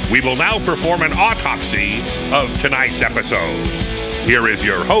 We will now perform an autopsy of tonight's episode. Here is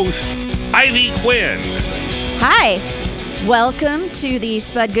your host, Ivy Quinn. Hi. Welcome to the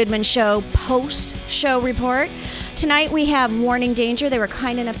Spud Goodman Show post-show report. Tonight we have Warning Danger. They were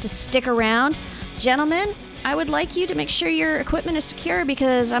kind enough to stick around. Gentlemen, I would like you to make sure your equipment is secure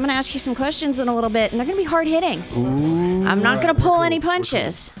because I'm going to ask you some questions in a little bit, and they're going to be hard-hitting. Ooh, I'm not going to pull any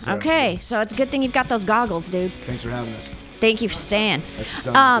punches. Okay, so it's a good thing you've got those goggles, dude. Thanks for having us. Thank you for staying. That's the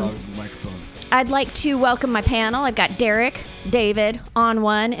sound of the goggles and the microphone. I'd like to welcome my panel. I've got Derek, David on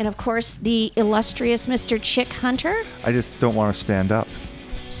one, and of course the illustrious Mr. Chick Hunter. I just don't want to stand up.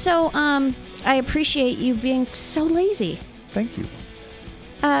 So, I appreciate you being so lazy. Thank you.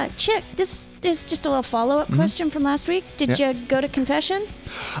 Chick, this is just a little follow-up question from last week. Did you go to confession?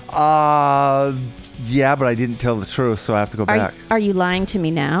 Yeah, but I didn't tell the truth, so I have to go back. Are you lying to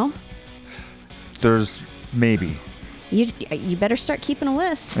me now? There's maybe. You better start keeping a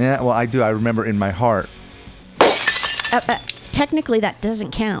list. Yeah, well, I do. I remember in my heart. Technically, that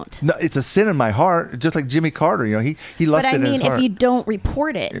doesn't count. No, it's a sin in my heart, just like Jimmy Carter. You know, he lusted in his heart. But I mean, if you don't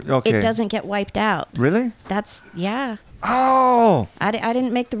report it, it doesn't get wiped out. Really? Yeah. Oh! I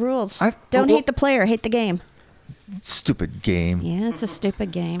didn't make the rules. Don't hate the player, hate the game. Stupid game. Yeah, it's a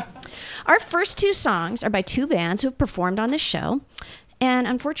stupid game. Our first two songs are by two bands who have performed on this show. And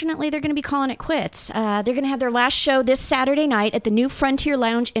unfortunately, they're going to be calling it quits. They're going to have their last show this Saturday night at the New Frontier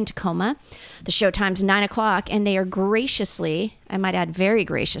Lounge in Tacoma. The show time's 9 o'clock, and they are graciously, I might add very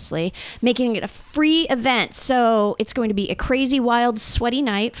graciously, making it a free event. So it's going to be a crazy, wild, sweaty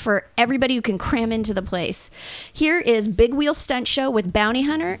night for everybody who can cram into the place. Here is Big Wheel Stunt Show with Bounty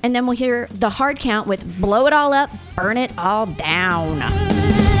Hunter, and then we'll hear The Hard Count with Blow It All Up, Burn It All Down.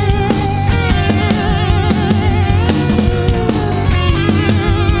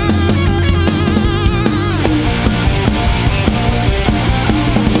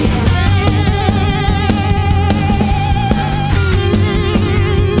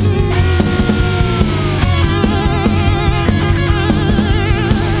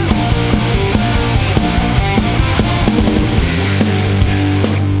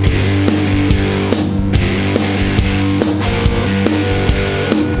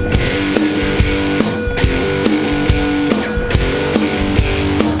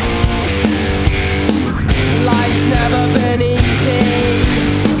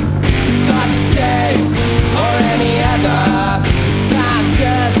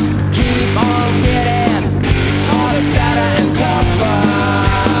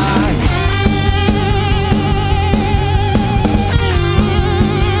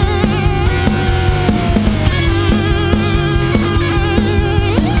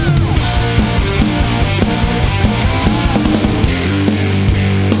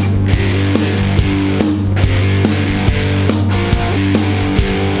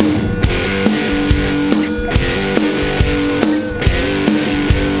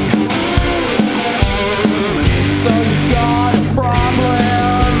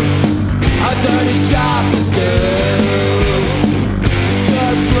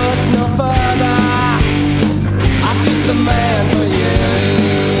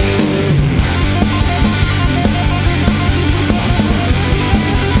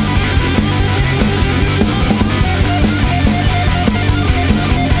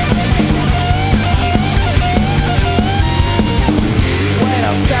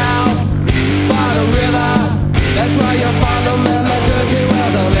 That's why you find them in the dirty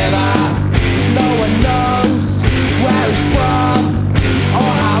world of liver. No one knows where he's from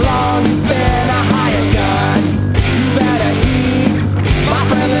or how long he's been a hired gun. You better heed my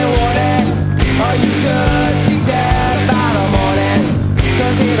friendly warning, or you could be dead by the morning.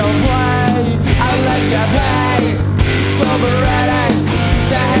 Cause he don't play unless you pay. So be ready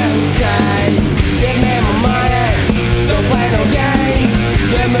to hear him say, give me my money, don't play no games.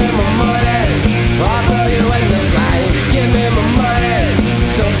 Give me my money, I'll throw you in the flame. Give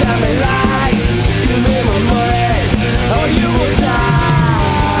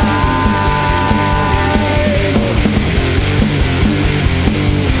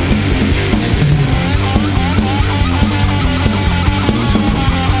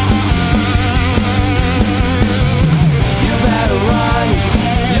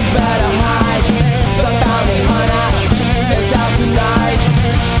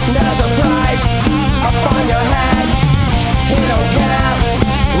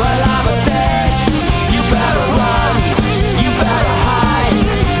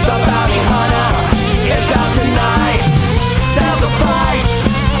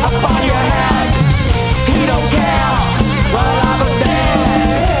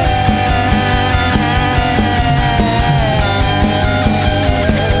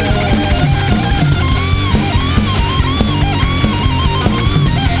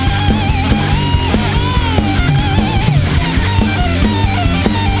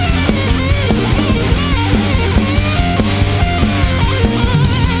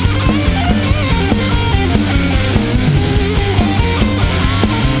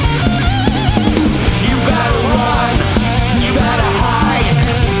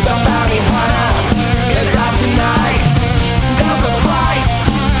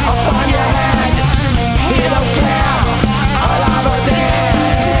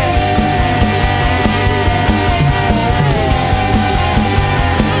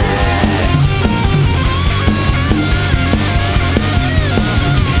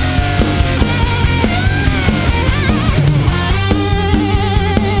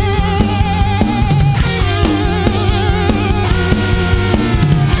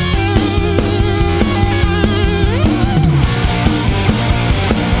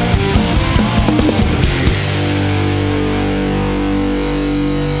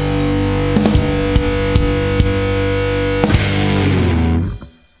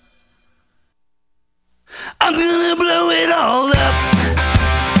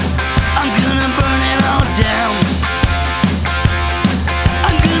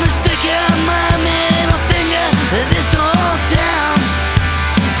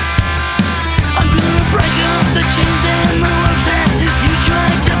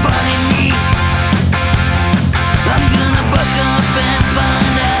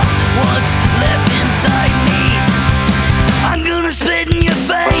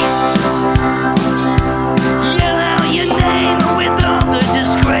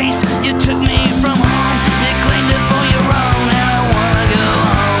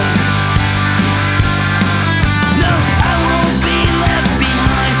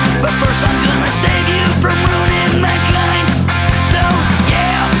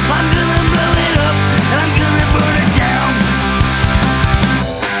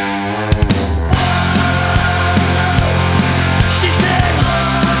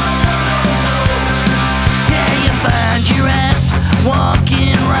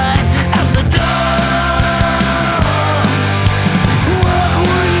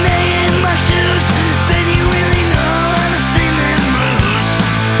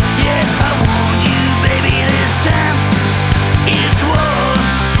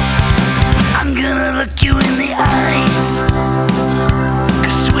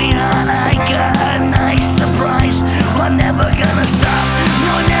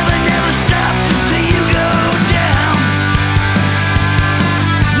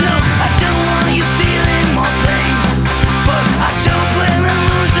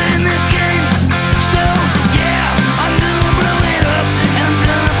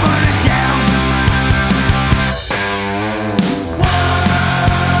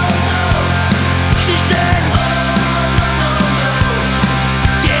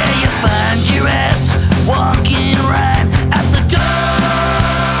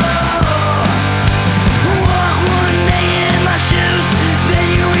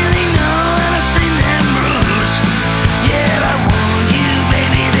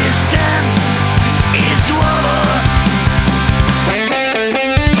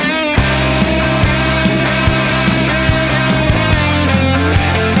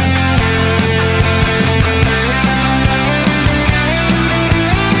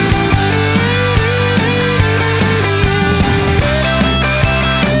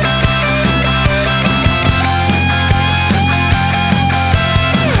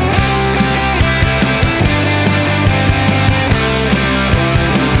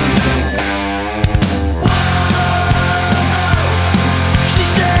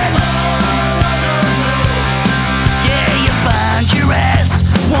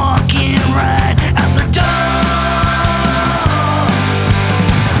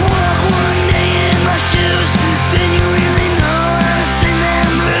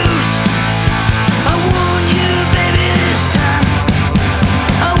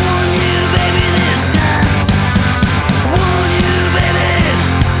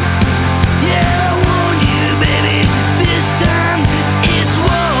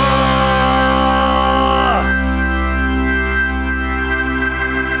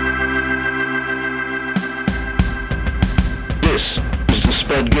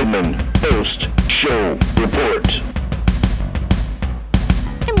Goodman Post-Show Report.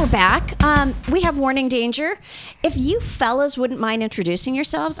 And we're back. We have warning danger. If you fellas wouldn't mind introducing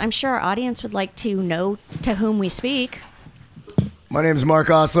yourselves, I'm sure our audience would like to know to whom we speak. My name's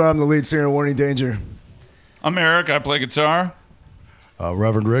Mark Osler. I'm the lead singer of Warning Danger. I'm Eric. I play guitar.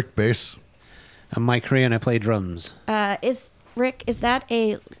 Reverend Rick, bass. I'm Mike Korean. I play drums. Is that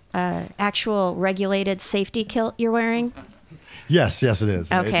a actual regulated safety kilt you're wearing? Yes, it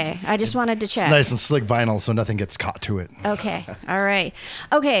is. Okay, I just wanted to check. It's nice and slick vinyl, so nothing gets caught to it. Okay, all right.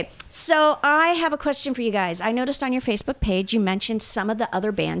 Okay, so I have a question for you guys. I noticed on your Facebook page you mentioned some of the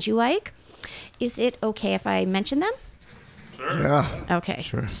other bands you like. Is it okay if I mention them? Sure. Yeah. Okay.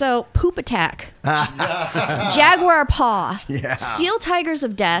 Sure. So, Poop Attack, Jaguar Paw, Yeah. Steel Tigers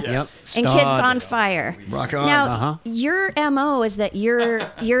of Death, Yes. and Yep. Kids Spud. on Fire. Rock on. Now, your MO is that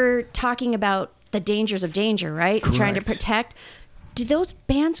you're talking about the dangers of danger, right? You're trying to Correct. protect. Do those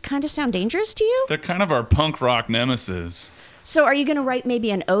bands kind of sound dangerous to you? They're kind of our punk rock nemesis. So, are you going to write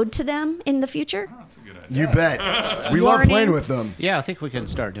maybe an ode to them in the future? You bet. We love Warning. playing with them. Yeah, I think we can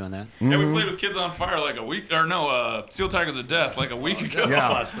start doing that. Yeah, we played with Kids on Fire like a week, Steel Tigers of Death like a week ago.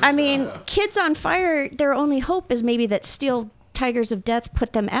 Yeah. I mean, Kids on Fire, their only hope is maybe that Steel Tigers of Death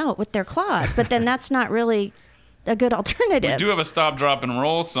put them out with their claws, but then that's not really a good We alternative. do have a Stop, Drop, and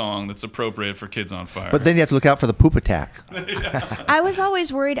Roll song that's appropriate for Kids on Fire. But then you have to look out for the poop attack. I was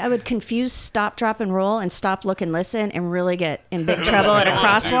always worried I would confuse Stop, Drop, and Roll and Stop, Look, and Listen and really get in big trouble at a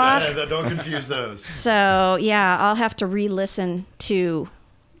crosswalk. Yeah, don't confuse those. So, yeah, I'll have to re-listen to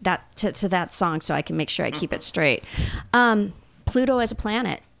that song so I can make sure I keep it straight. Pluto as a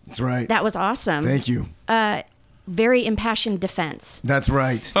Planet. That's right. That was awesome. Thank you. Very impassioned defense. That's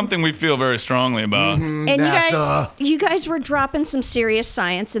right. Something we feel very strongly about. And NASA. you guys were dropping some serious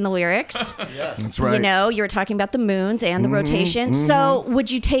science in the lyrics. That's right. You know, you were talking about the moons and the rotation. So, would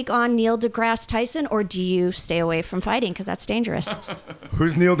you take on Neil deGrasse Tyson, or do you stay away from fighting because that's dangerous?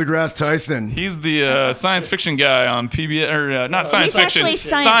 Who's Neil deGrasse Tyson? He's the science fiction guy on PBS, or not science He's fiction. actually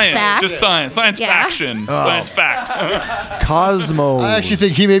science fact. Just science. Science Yeah. faction. Oh. Science fact. Cosmo. I actually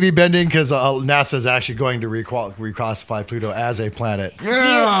think he may be bending because NASA is actually going to reclassify Pluto as a planet. Do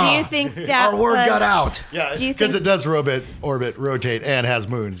you think that Our word was- got out. Yeah, Do you because think- it does orbit, rotate, and has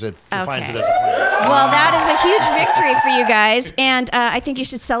moons. It defines Okay. it as a planet. Well, that is a huge victory for you guys, and I think you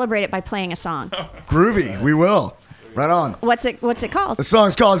should celebrate it by playing a song. Groovy. We will. Right on. What's it called? The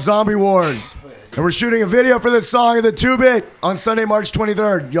song's called Zombie Wars. And we're shooting a video for this song in the 2-bit on Sunday, March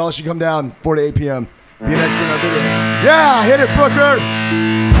 23rd. Y'all should come down 4 to 8 p.m. Be an extra in our video. Yeah, hit it, Brooker.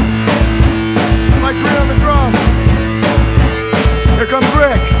 Mike 3 on the drums. Here comes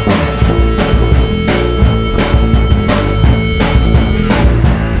Rick.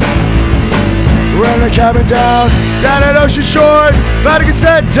 We're in a cabin down at Ocean Shores. Vatican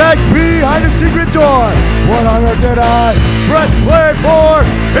said, take behind the secret door. What on earth did I press play for?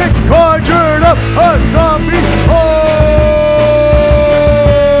 It conjured up a zombie horde.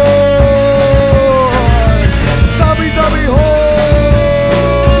 Zombie horde.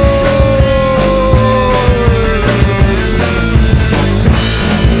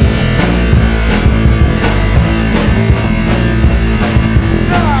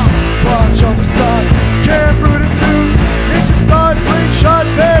 Bomb shelter stock, camp fruit and suits, ninja stars,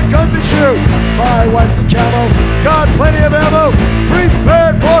 slingshots, and guns and shoot. My wife's a camo, got plenty of ammo,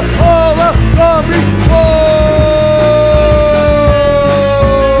 prepared for all the zombie war.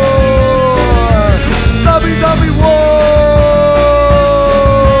 Zombie war.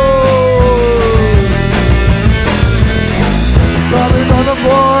 Zombies on the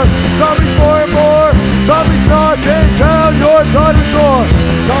floor, zombies more and more, zombies knocking down your daughter's door.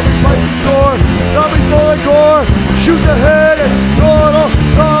 Zombie bites the sword, zombie full of gore, shoot the head and total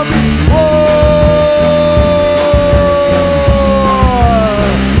zombie war.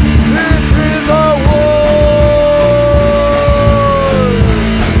 This is our war.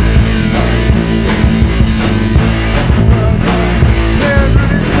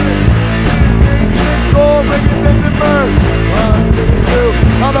 Ancient skull, making sense and burn.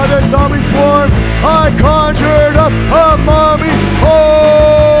 How about the zombie swarm? I conjured up a mummy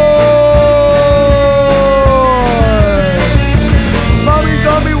horde. Mummy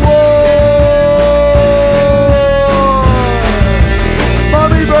zombie war.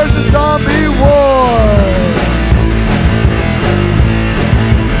 Mummy versus zombie war.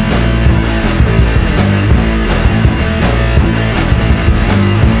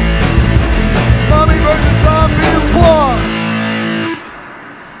 Mummy versus zombie war.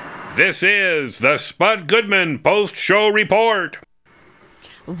 This is the Spud Goodman Post-Show Report.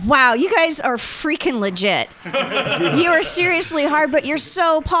 Wow, you guys are freaking legit. You are seriously hard, but you're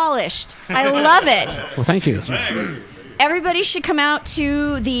so polished. I love it. Well, thank you. Everybody should come out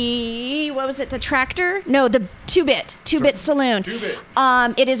to the, what was it, the Tractor? No, the 2-Bit Saloon.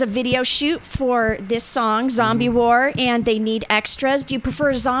 It is a video shoot for this song, Zombie War, and they need extras. Do you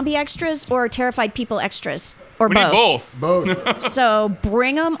prefer zombie extras or terrified people extras? Or We need both. Both. So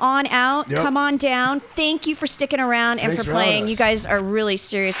bring them on out. Yep. Come on down. Thank you for sticking around and Thanks for for having playing. us. You guys are really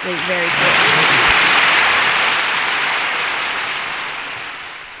seriously very cool.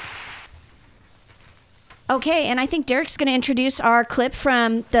 Okay, and I think Derek's going to introduce our clip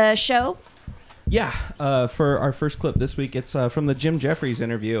from the show. Yeah, for our first clip this week, it's from the Jim Jeffries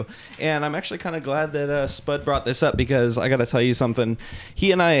interview. And I'm actually kind of glad that Spud brought this up because I got to tell you something.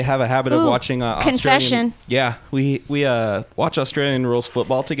 He and I have a habit of watching confession. Australian... Yeah, we watch Australian rules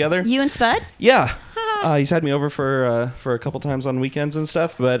football together. You and Spud? Yeah. He's had me over for a couple times on weekends and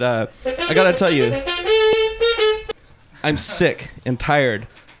stuff. But I got to tell you, I'm sick and tired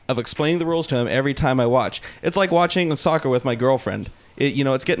of explaining the rules to him every time I watch. It's like watching soccer with my girlfriend.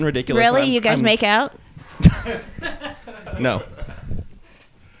 It's getting ridiculous. Really? You guys make out? No. So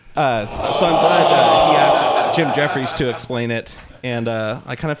I'm glad he asked Jim Jeffries to explain it, and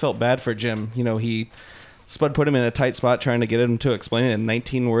I kind of felt bad for Jim. Spud put him in a tight spot trying to get him to explain it in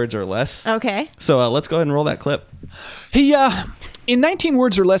 19 words or less. Okay. So let's go ahead and roll that clip. Hey, in 19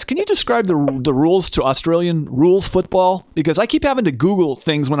 words or less, can you describe the rules to Australian rules football? Because I keep having to Google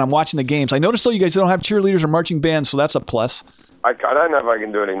things when I'm watching the games. I noticed, though, you guys don't have cheerleaders or marching bands, so that's a plus. I don't know if I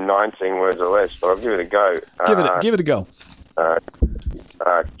can do it in 19 words or less, but I'll give it a go. Give it a go.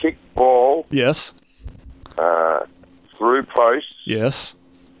 Kick ball. Yes. Through post. Yes.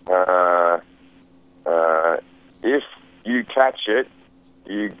 If you catch it,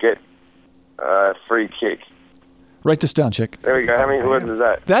 you get a free kick. Write this down, chick. There we go. How many words is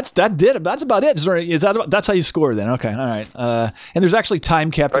that? That's about it. That's how you score then? Okay, all right. And there's actually time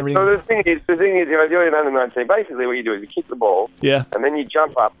kept. Everything. So the thing is, if I do it in under 19, basically what you do is you kick the ball, yeah, and then you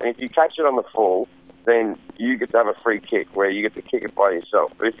jump up, and if you catch it on the full, then you get to have a free kick where you get to kick it by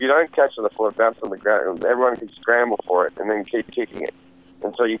yourself. But if you don't catch it on the full, it bounces on the ground, everyone can scramble for it and then keep kicking it.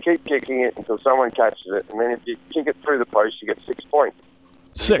 And so you keep kicking it until someone catches it, and then if you kick it through the post, you get 6 points.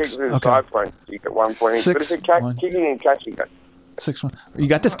 Six. You kick it through the 5 points, you get 1 point each. But if you're kicking and catching it, 6-1. You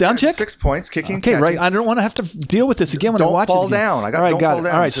got this down, chick? 6 points, kicking. Okay, catching. right. I don't want to have to deal with this again when I watch it. Don't fall down. I got don't fall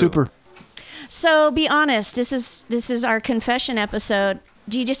down. All right, too. super. So be honest. This is our confession episode.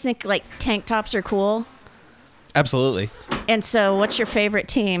 Do you just think like tank tops are cool? Absolutely. And so, what's your favorite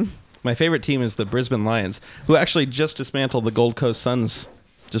team? My favorite team is the Brisbane Lions, who actually just dismantled the Gold Coast Suns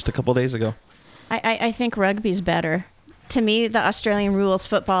just a couple days ago. I think rugby's better. To me, the Australian rules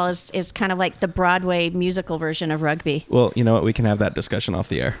football is kind of like the Broadway musical version of rugby. Well, you know what? We can have that discussion off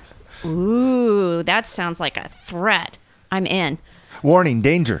the air. Ooh, that sounds like a threat. I'm in. Warning,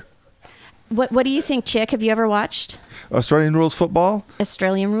 danger. What do you think, Chick? Have you ever watched Australian rules football?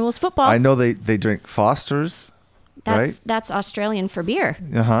 Australian rules football? I know they drink Foster's, right? That's Australian for beer.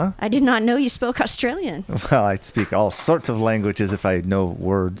 Uh-huh. I did not know you spoke Australian. Well, I speak all sorts of languages if I know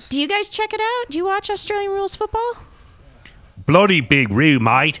words. Do you guys check it out? Do you watch Australian rules football? Bloody big roo,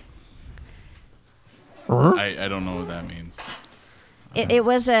 mate. I don't know what that means. It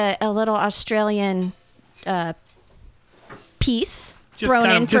was a little Australian piece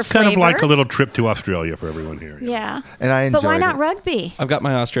thrown in for just flavor. kind of like a little trip to Australia for everyone here. Yeah. And I But why enjoyed not it. rugby? I've got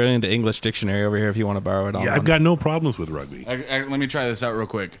my Australian to English dictionary over here if you want to borrow it. Yeah, I've got no problems with rugby. Let me try this out real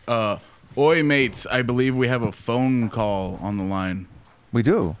quick. Oi, mates, I believe we have a phone call on the line. We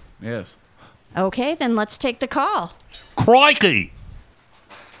do. Yes. Okay, then let's take the call. Crikey!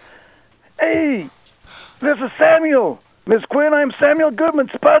 Hey, this is Samuel. Miss Quinn, I'm Samuel Goodman,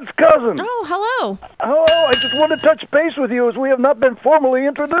 Spud's cousin. Oh, hello. Hello, I just want to touch base with you as we have not been formally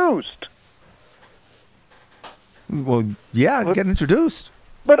introduced. Well, yeah, get introduced.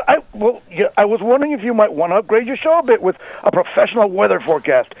 But I was wondering if you might want to upgrade your show a bit with a professional weather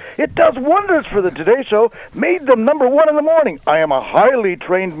forecast. It does wonders for the Today Show, made them #1 in the morning. I am a highly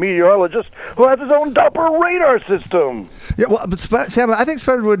trained meteorologist who has his own Doppler radar system. Yeah, well, but Sam, I think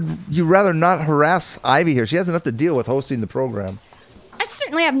Spud would you rather not harass Ivy here. She has enough to deal with hosting the program. I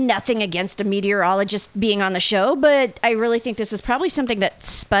certainly have nothing against a meteorologist being on the show, but I really think this is probably something that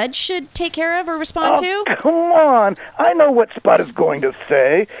Spud should take care of or respond to. Come on. I know what Spud is going to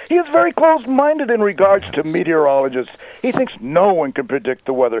say. He is very closed-minded in regards to meteorologists. He thinks no one can predict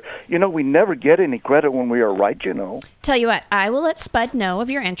the weather. You know, we never get any credit when we are right, you know. Tell you what, I will let Spud know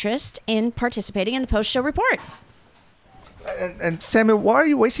of your interest in participating in the post-show report. And Samuel, why are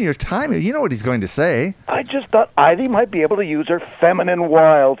you wasting your time? You know what he's going to say. I just thought Ivy might be able to use her feminine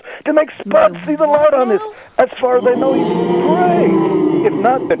wiles to make Spud see the light on this. As far as I know, he's great. If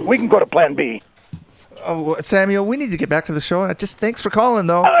not, then we can go to Plan B. Oh, Samuel, we need to get back to the show. Just thanks for calling,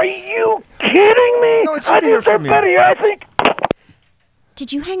 though. Are you kidding me? No, it's good to hear from you. I think.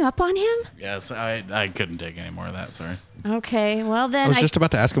 Did you hang up on him? Yes, I couldn't take any more of that. Sorry. Okay, well then I was just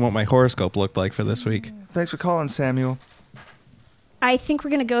about to ask him what my horoscope looked like for this week. Thanks for calling, Samuel. I think we're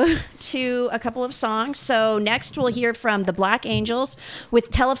going to go to a couple of songs. So next we'll hear from the Black Angels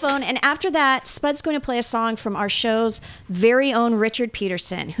with Telephone. And after that, Spud's going to play a song from our show's very own Richard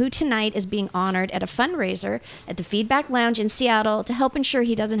Peterson, who tonight is being honored at a fundraiser at the Feedback Lounge in Seattle to help ensure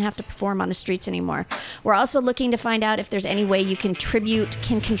he doesn't have to perform on the streets anymore. We're also looking to find out if there's any way you can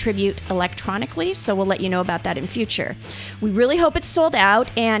contribute electronically. So we'll let you know about that in future. We really hope it's sold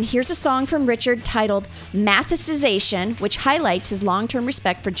out. And here's a song from Richard titled Mathesization, which highlights his long-term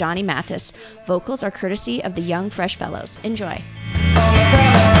respect for Johnny Mathis. Vocals are courtesy of the Young Fresh Fellows. Enjoy.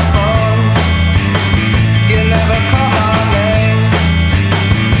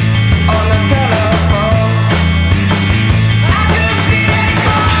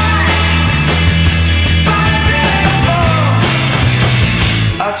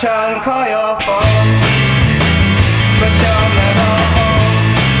 I try and call your phone, but you're never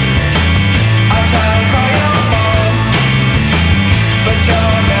home. I try and call your phone, but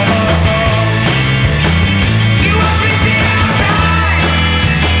you're never home. You must be sitting outside.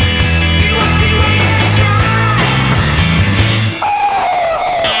 You must be waiting to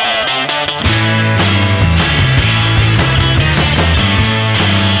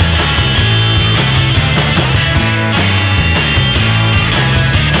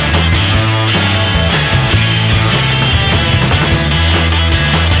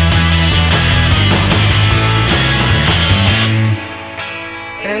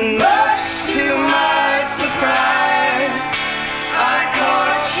And much to my surprise, I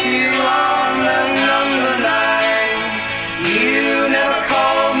caught you on the number 9. You never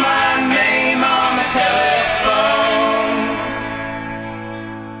called my name on the telephone.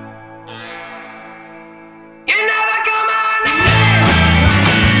 You never called my name on the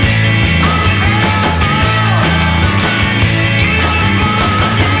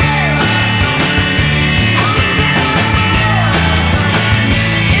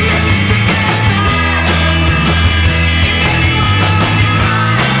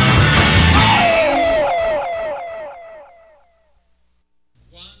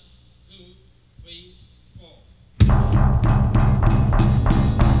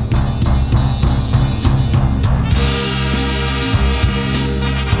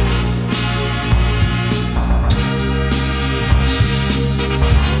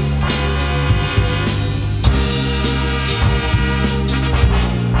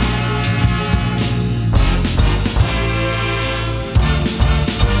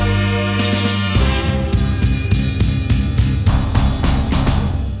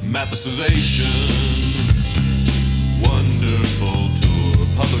Mathesization, wonderful tour,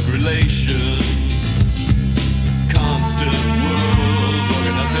 public relation, constant world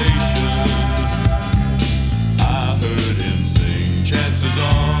organization. I heard him sing, chances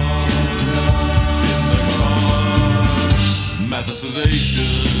are, in the garage.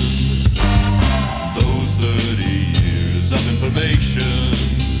 Mathesization, those 30 years of information,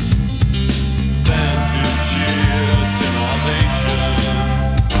 fans who cheer civilization.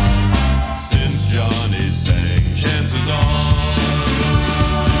 Since Johnny sang, chances are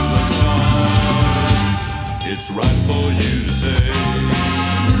to the stars. It's right for you to say,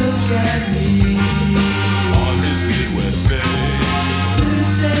 look at me on his Midwest stay,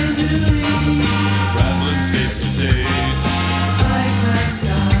 traveling states to states. I can't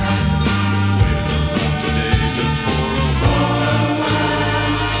stop. Wait around today just for a while.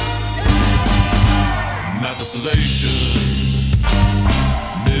 Mathesization,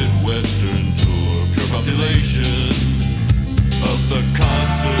 Midwestern tour, pure population of the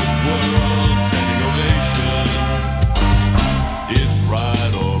concert world, standing ovation. It's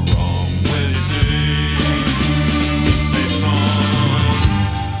right or wrong when he sings the same song.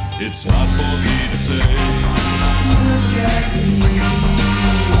 It's not for me to say, look at me,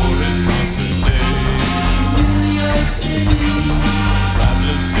 for his concert days, New York City,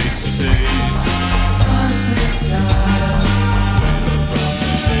 traveling states to states, concert style.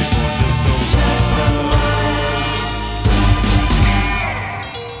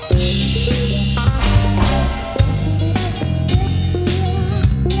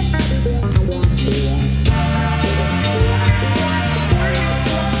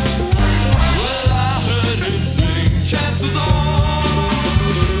 Chances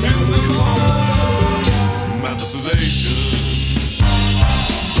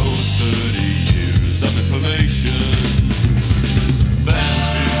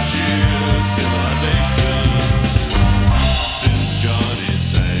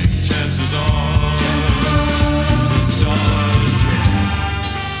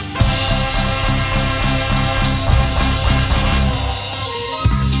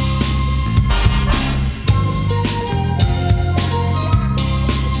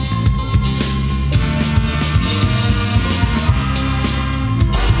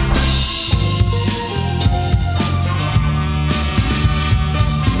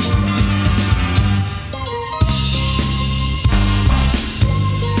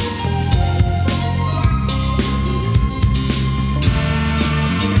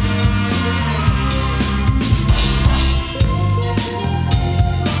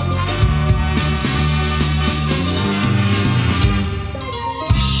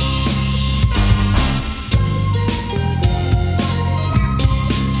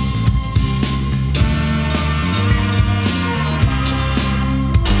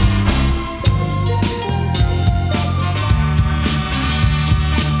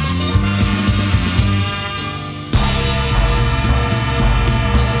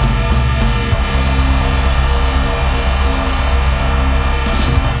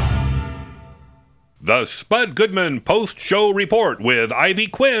The Spud Goodman post-show report with Ivy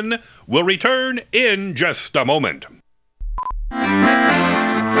Quinn will return in just a moment.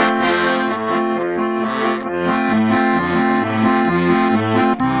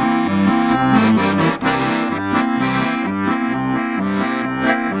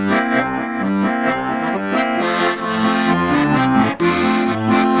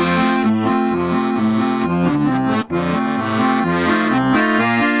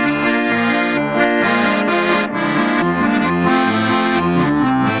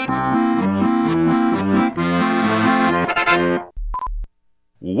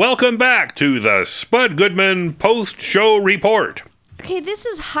 Welcome back to the Spud Goodman post-show report. Okay, this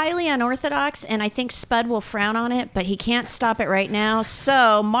is highly unorthodox, and I think Spud will frown on it, but he can't stop it right now.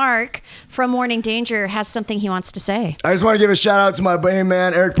 So, Mark from Warning Danger has something he wants to say. I just want to give a shout out to my main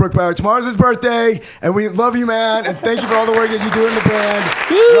man, Eric Brookbauer. Tomorrow's his birthday, and we love you, man, and thank you for all the work that you do in the band.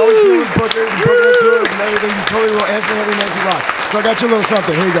 You're always doing with bookers and booking our tours and everything. You totally will answer every night you rock. So I got you a little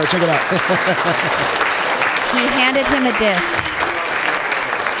something. Here you go. Check it out. He handed him a disc.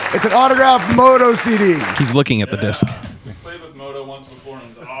 It's an autographed Moto CD. He's looking at the disc. We played with Moto once before and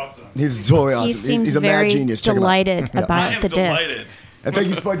it was awesome. He's totally awesome. He seems He's a very mad genius. Check him out. delighted Yeah. about the disc. And thank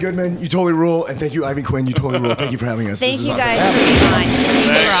you, Spud Goodman. You totally rule. And thank you, Ivy Quinn. You totally rule. Thank you for having us. Thank This is you awesome. guys for being on. You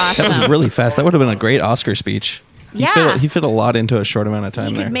were That was awesome. really fast. That would have been a great Oscar speech. Yeah. He fit a lot into a short amount of time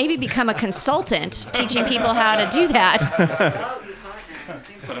You there. could maybe become a consultant teaching people how to do that.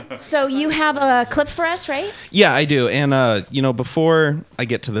 So you have a clip for us, right? Yeah, I do. And, before I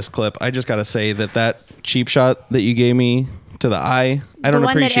get to this clip, I just got to say that cheap shot that you gave me to the eye, I don't the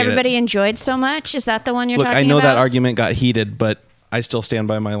one appreciate that everybody it. enjoyed so much? Is that the one you're Look, talking I know about? that argument got heated, but I still stand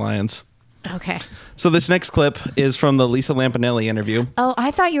by my Lions. Okay. So this next clip is from the Lisa Lampanelli interview. Oh,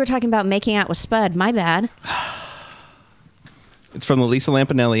 I thought you were talking about making out with Spud. My bad. It's from the Lisa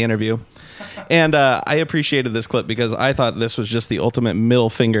Lampanelli interview. And I appreciated this clip because I thought this was just the ultimate middle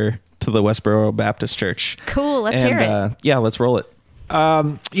finger to the Westboro Baptist Church. Cool. Let's hear it. Yeah, let's roll it.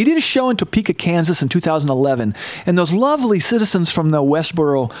 You did a show in Topeka, Kansas in 2011, and those lovely citizens from the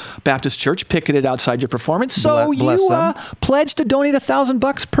Westboro Baptist Church picketed outside your performance. So Bless you them. pledged to donate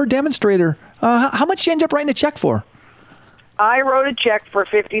 $1,000 per demonstrator. How much you end up writing a check for? I wrote a check for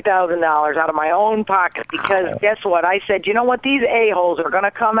 $50,000 out of my own pocket because guess what? I said, you know what? These a-holes are going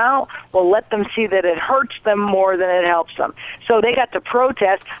to come out. Well, let them see that it hurts them more than it helps them. So they got to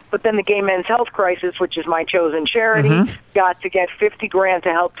protest, but then the Gay Men's Health Crisis, which is my chosen charity, got to get $50,000 to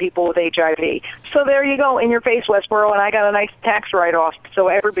help people with HIV. So there you go, in your face, Westboro, and I got a nice tax write-off so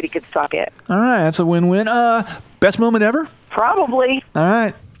everybody could suck it. All right, that's a win-win. Best moment ever? Probably. All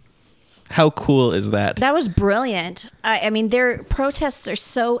right. How cool is that? That was brilliant. I mean, their protests are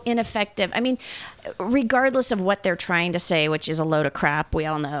so ineffective. I mean, regardless of what they're trying to say, which is a load of crap, we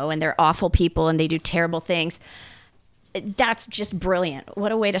all know, and they're awful people and they do terrible things. That's just brilliant.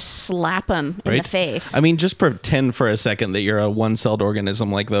 What a way to slap them in the face. I mean, just pretend for a second that you're a one-celled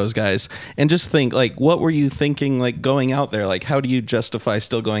organism like those guys, and just think, like, what were you thinking, like, going out there? Like, how do you justify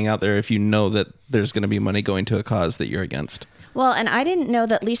still going out there if you know that there's going to be money going to a cause that you're against? Well, and I didn't know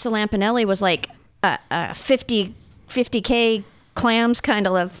that Lisa Lampanelli was like a 50K clams kind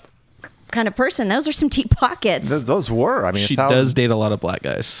of person. Those are some deep pockets. Those were. I mean, she does date a lot of black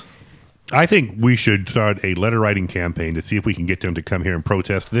guys. I think we should start a letter writing campaign to see if we can get them to come here and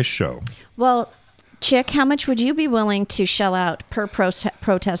protest this show. Well, Chick, how much would you be willing to shell out per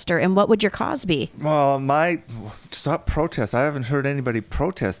protester, and what would your cause be? Well, stop protest. I haven't heard anybody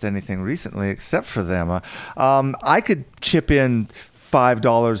protest anything recently except for them. I could chip in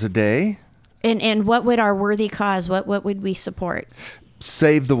 $5 a day. And what would our worthy cause? What would we support?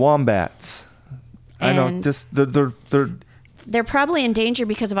 Save the wombats. I know, And- just They're probably in danger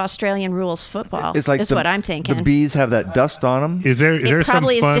because of Australian rules football. it's like is what I'm thinking. The bees have that dust on them. Is there it some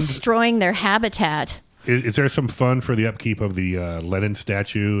probably is fund? destroying their habitat. Is there some fund for the upkeep of the Lenin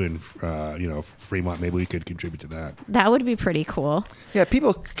statue in Fremont? Maybe we could contribute to that. That would be pretty cool. Yeah,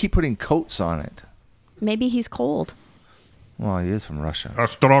 people keep putting coats on it. Maybe he's cold. Well, he is from Russia. A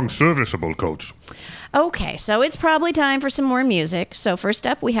strong, serviceable coach. Okay, so it's probably time for some more music. So first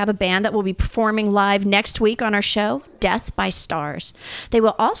up, we have a band that will be performing live next week on our show, Death by Stars. They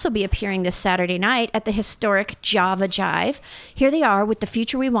will also be appearing this Saturday night at the historic Java Jive. Here they are with The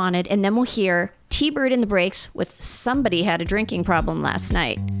Future We Wanted, and then we'll hear T-Bird in the Breaks with Somebody Had a Drinking Problem Last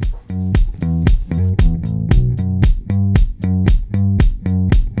Night.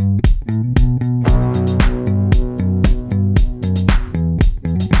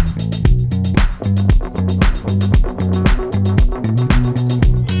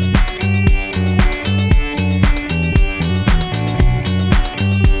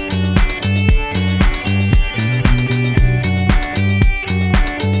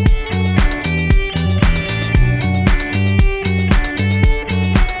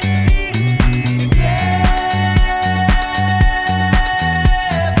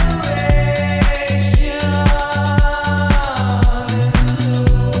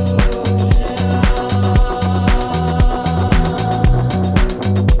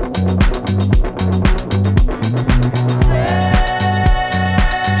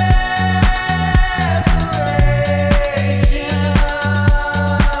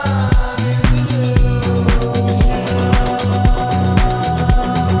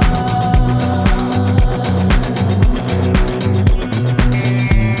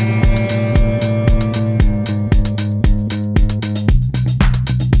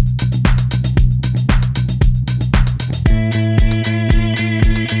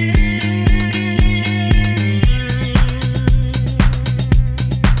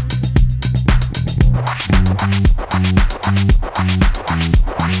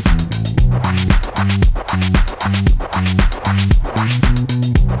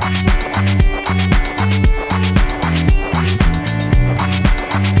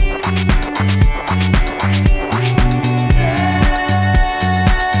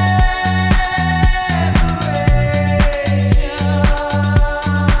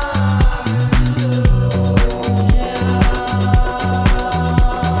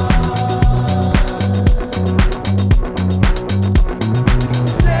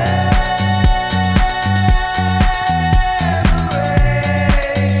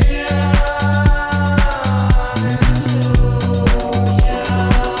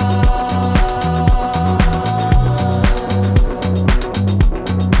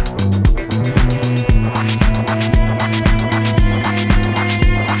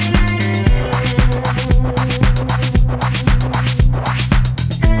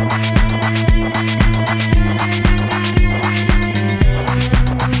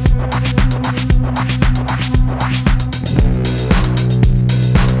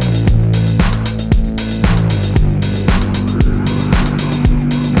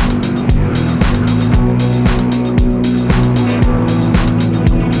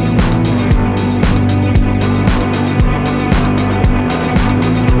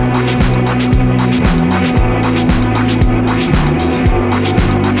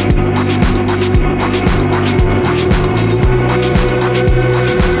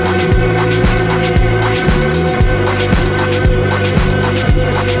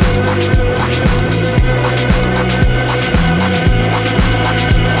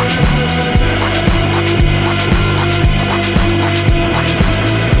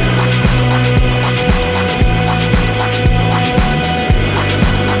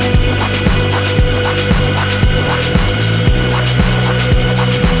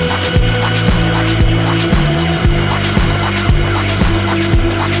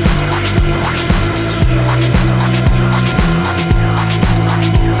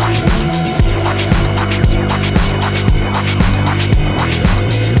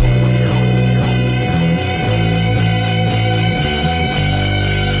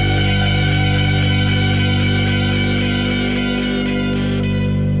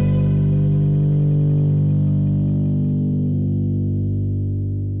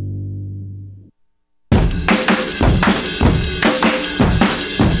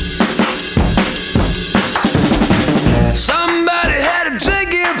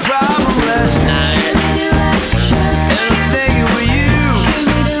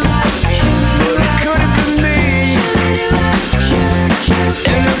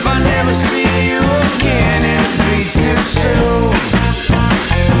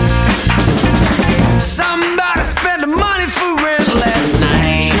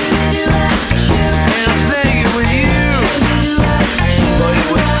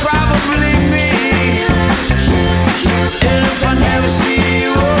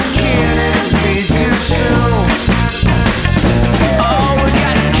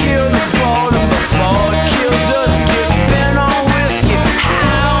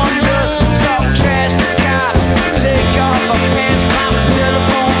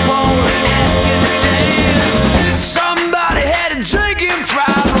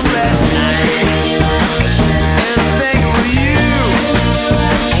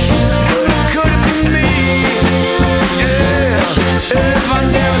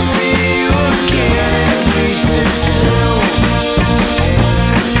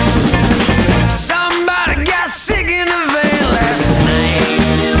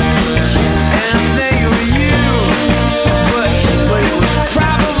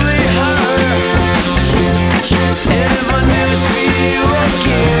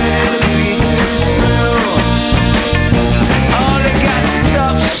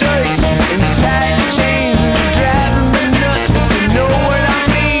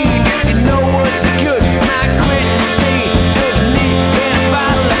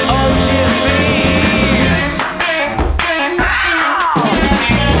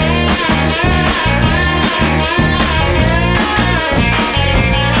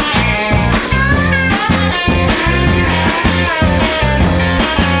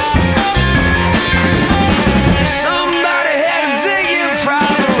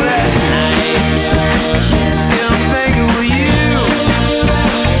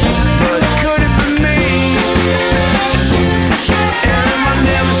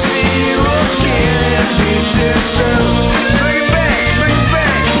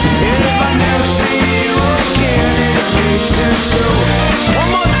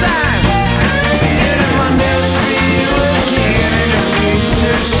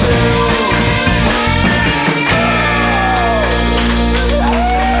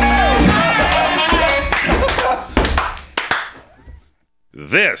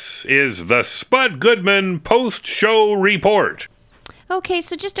 This is the Spud Goodman post-show report. Okay,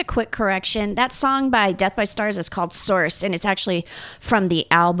 so just a quick correction. That song by Death by Stars is called Source, and it's actually from the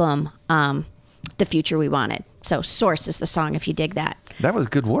album The Future We Wanted. So Source is the song, if you dig that. That was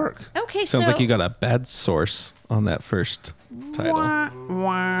good work. Okay, Sounds so... like you got a bad source on that first title. Wah,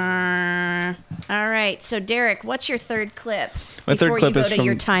 wah. All right, so Derek, what's your third clip? My third clip before you is go to from-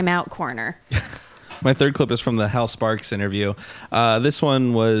 your timeout corner. My third clip is from the Hal Sparks interview. This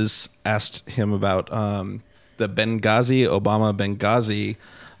one was asked him about the Benghazi, Obama Benghazi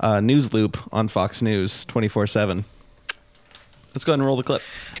news loop on Fox News 24/7. Let's go ahead and roll the clip.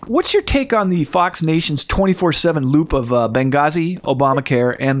 What's your take on the Fox Nation's 24/7 loop of Benghazi,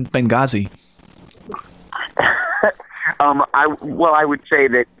 Obamacare, and Benghazi? I would say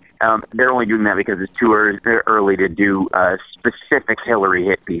that they're only doing that because it's too early to do specific Hillary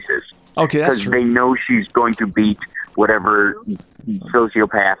hit pieces. Okay, that's Because true. they know she's going to beat whatever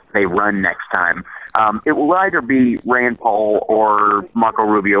sociopath they run next time. It will either be Rand Paul or Marco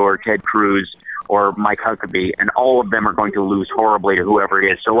Rubio or Ted Cruz or Mike Huckabee, and all of them are going to lose horribly to whoever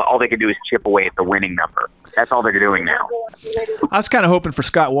it is. So all they can do is chip away at the winning number. That's all they're doing now. I was kind of hoping for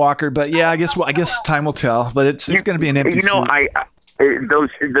Scott Walker, but yeah, I guess time will tell. But it's going to be an empty You know, seat. those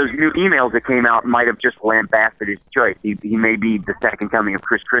new emails that came out might have just lambasted his choice. He may be the second coming of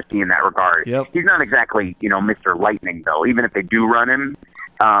Chris Christie in that regard. Yep. He's not exactly, Mr. Lightning, though. Even if they do run him,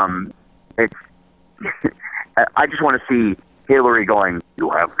 it's. I just want to see Hillary going,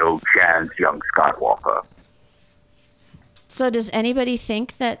 "You have no chance, young Scott Walker." So does anybody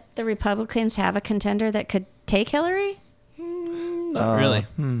think that the Republicans have a contender that could take Hillary? Not really.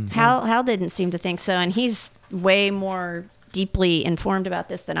 Hal didn't seem to think so, and he's way more deeply informed about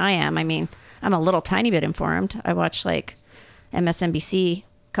this than I am. I mean, I'm a little tiny bit informed. I watch like MSNBC a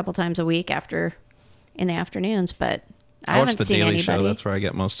couple times a week in the afternoons, but I watch haven't the seen Daily anybody. Show. That's where I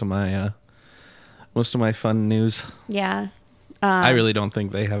get most of my fun news. Yeah. I really don't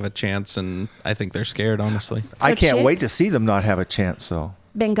think they have a chance, and I think they're scared, honestly. I can't Chick- wait to see them not have a chance, though.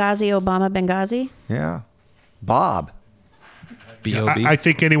 Benghazi, Obama, Benghazi. Yeah. Bob. B.O.B. I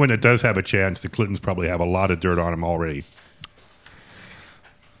think anyone that does have a chance, the Clintons probably have a lot of dirt on him already.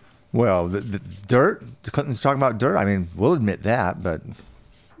 Well, the dirt? The Clintons talking about dirt? I mean, we'll admit that, but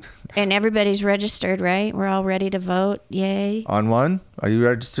And everybody's registered, right? We're all ready to vote. Yay. on one? Are you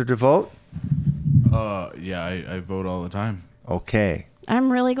registered to vote? Yeah, I vote all the time. Okay.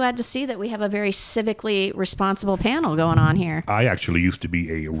 I'm really glad to see that we have a very civically responsible panel going on here. I actually used to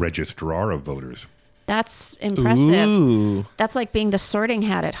be a registrar of voters. That's impressive. Ooh. That's like being the sorting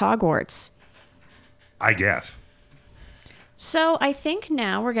hat at Hogwarts. I guess. So I think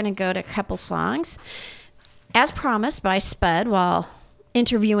now we're going to go to a couple songs. As promised by Spud while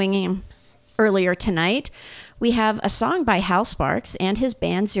interviewing him earlier tonight, we have a song by Hal Sparks and his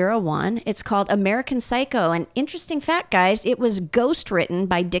band 01. It's called American Psycho. And interesting fact, guys, it was ghost written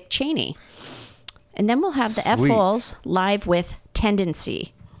by Dick Cheney. And then we'll have the Sweet. F-Holes live with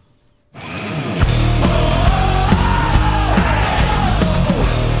Tendency.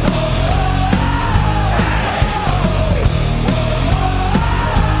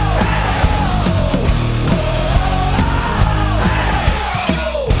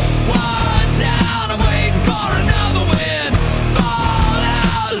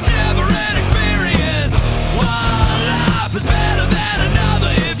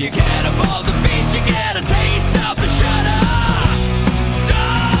 You can't afford the beast, you get a taste of the shudder.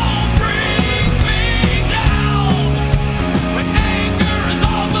 Don't bring me down when anger is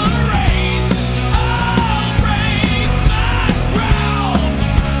all the rage. I'll break my ground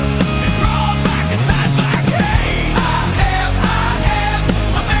and crawl back inside my cage. I am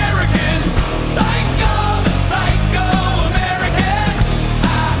American, psycho, the psycho American.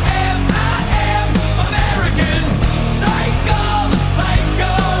 I am American, psycho, the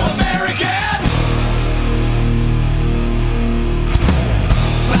psycho American.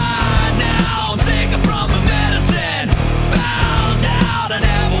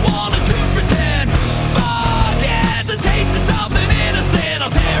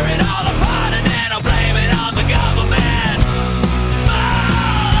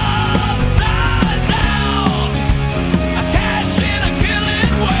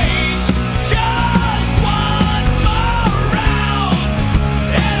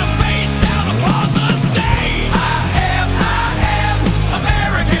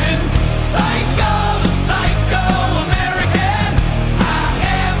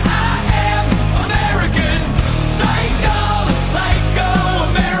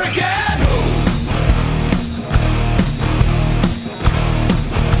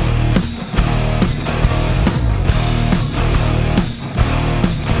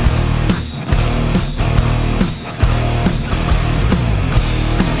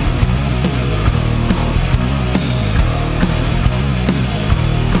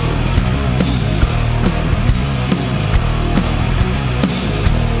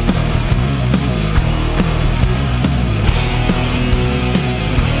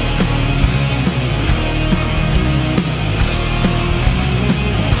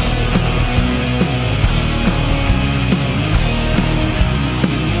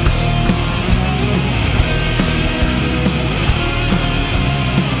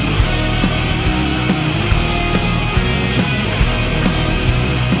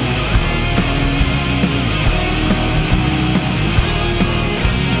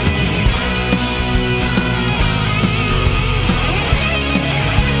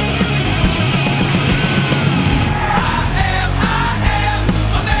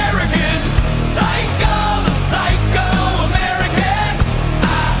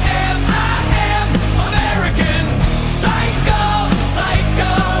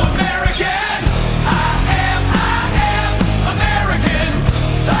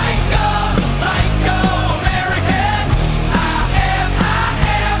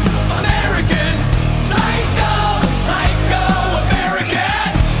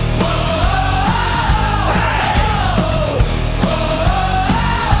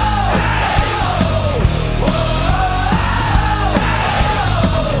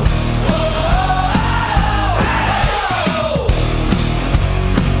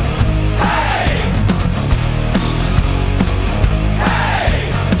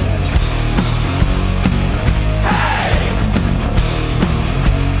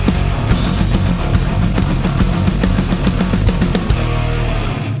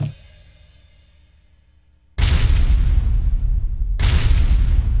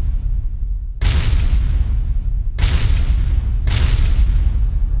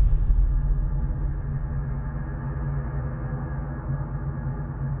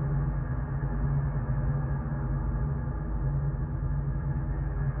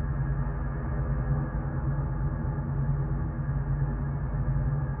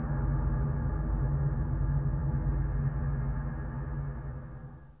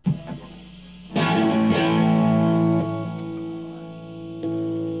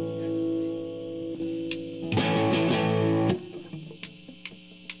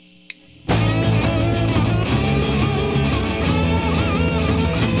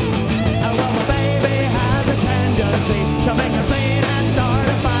 To make a scene and start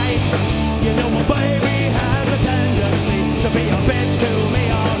a fight. You know my baby has a tendency to be a bitch to me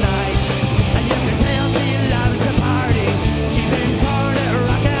all night. And you can tell she loves to party. She's incarnate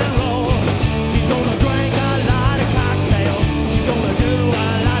rock and roll. She's gonna drink a lot of cocktails. She's gonna do a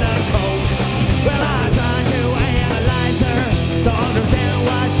lot of coke. Well, I try to analyze her to understand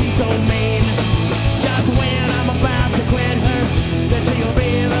why she's so mean. Just when I'm about to quit her, then she'll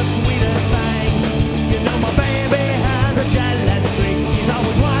be the sweetest thing. You know my baby has a jealous streak. She's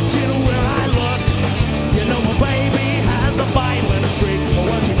always watching where I look. You know my baby has a violent streak. But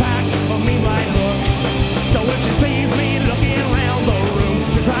when she packs a mean right hook. So if she sees me looking around the room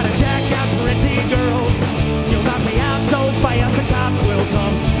to try to check out pretty girls, she'll knock me out so fast the cops will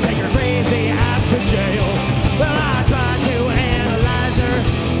come, take her crazy ass to jail. Well, I try to analyze her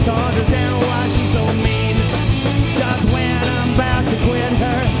to understand why she's so mean. Just when I'm about to quit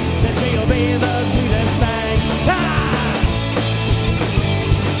her, then she'll be the sweetest thing.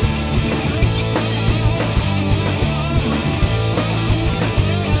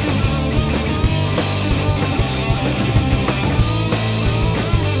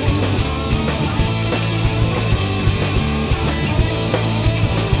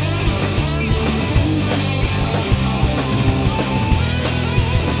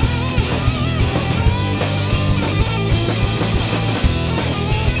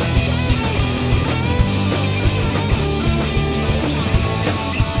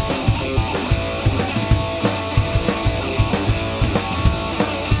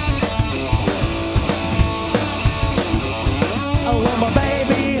 Oh, well, my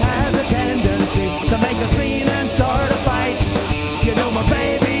baby has a tendency to make a scene and start a fight. You know my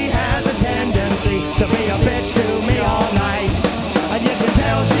baby has a tendency to be a bitch to me all night. And you can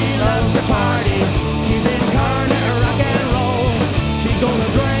tell she loves to party. She's incarnate rock and roll. She's gonna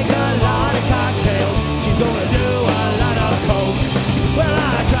drink a lot of cocktails. She's gonna do a lot of coke. Well,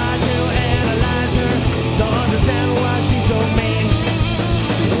 I try to analyze her to understand why she's so mean.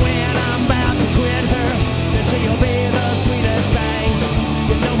 When I'm about to quit her, then she'll be the sweetest thing.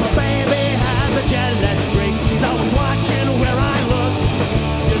 You know my baby has a jealous streak. She's always watching where I look.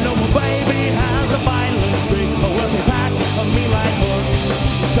 You know my baby has a violent streak. But well, she packs a mean right hook.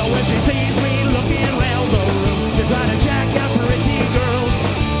 So when she sees me looking around the room to try to check out pretty girls,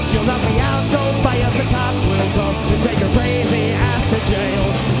 she'll knock me out so fast the cops will come and take her crazy ass to jail.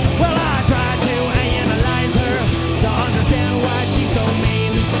 Well, I try to analyze her to understand why she's so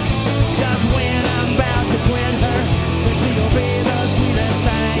mean. Just when I'm about to quit her, then she'll be the sweetest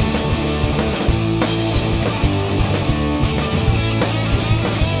thing.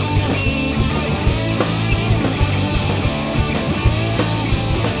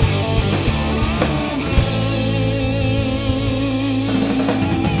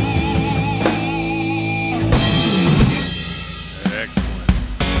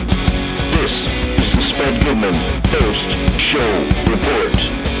 This is the Spud Goodman Post-Show Report.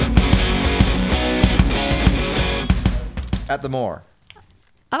 At the Moore.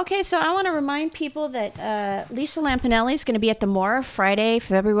 Okay, so I want to remind people that Lisa Lampanelli is going to be at the Moore Friday,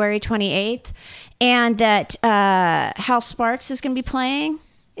 February 28th, and that Hal Sparks is going to be playing.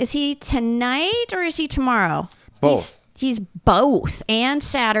 Is he tonight or is he tomorrow? Both. He's both, and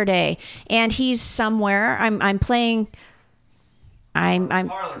Saturday, and he's somewhere. I'm playing.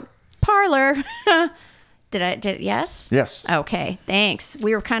 I'm Parlor. Did yes? Yes. Okay, thanks.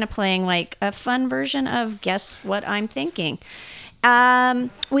 We were kind of playing like a fun version of Guess What I'm Thinking.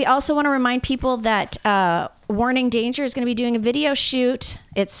 We also want to remind people that Warning Danger is going to be doing a video shoot.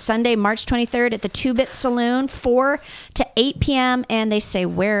 It's Sunday, March 23rd at the 2-Bit Saloon, 4 to 8 p.m. And they say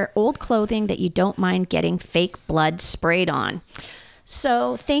wear old clothing that you don't mind getting fake blood sprayed on.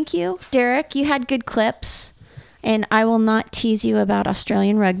 So thank you, Derek. You had good clips. And I will not tease you about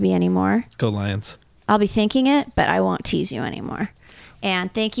Australian rugby anymore. Go Lions. I'll be thinking it, but I won't tease you anymore.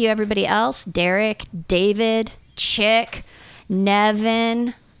 And thank you, everybody else. Derek, David, Chick,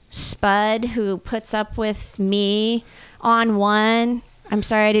 Nevin, Spud, who puts up with me on one. I'm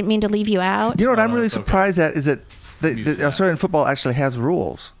sorry, I didn't mean to leave you out. You know what I'm really surprised at is that the Australian football actually has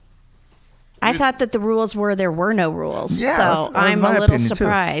rules. I thought that the rules were there were no rules. Yeah, so that's I'm my a little opinion, too.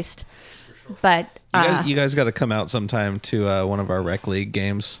 surprised. But You guys got to come out sometime to one of our rec league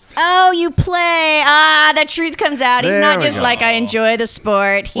games. Oh, you play. The truth comes out. He's There not we just go. like, I enjoy the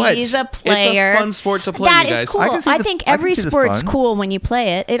sport. He's a player. It's a fun sport to play, That you is guys. cool. I think every sport's cool when you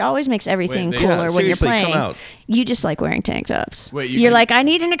play it. It always makes everything Wait, cooler yeah, when you're seriously, come playing. out. You just like wearing tank tops. Wait, You're like, I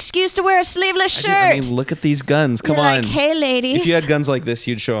need an excuse to wear a sleeveless shirt. I mean, look at these guns. Come You're on. like, hey, ladies. If you had guns like this,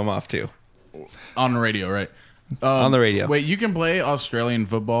 you'd show them off too. On the radio, right? On the radio. Wait, you can play Australian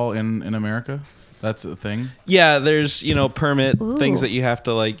football in America? That's a thing? Yeah, there's, permit Ooh. things that you have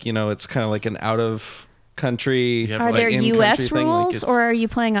to it's kind of like an out of country. Are there U.S. rules, or are you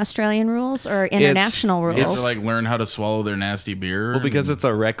playing Australian rules, or international rules? You have to like learn how to swallow their nasty beer. Well, because it's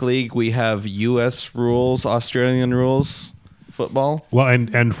a rec league, we have U.S. rules, Australian rules, football. Well,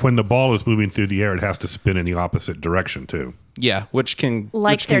 and when the ball is moving through the air, it has to spin in the opposite direction too. Yeah, which can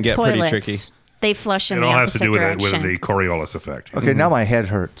like their get toilets. pretty tricky. They flush in It the all has to opposite do with direction. the Coriolis effect. Okay, now my head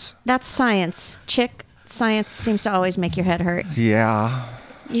hurts. That's science. Chick, science seems to always make your head hurt. Yeah.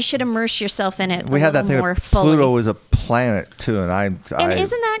 You should immerse yourself in it We a had that little thing more that fully. Pluto was a planet too, and And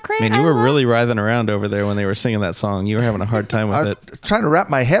isn't that great? Man, you were really writhing around over there when they were singing that song. You were having a hard time with it. trying to wrap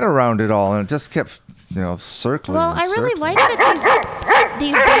my head around it all, and it just kept, circling. Well, and I really circling. like that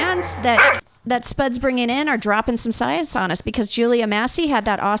these bands that Spud's bringing in are dropping some science on us, because Julia Massey had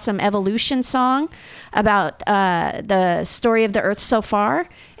that awesome Evolution song about the story of the Earth so far,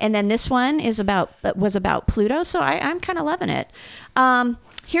 and then this one was about Pluto. So I'm kind of loving it.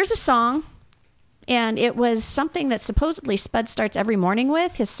 Here's a song, and it was something that supposedly Spud starts every morning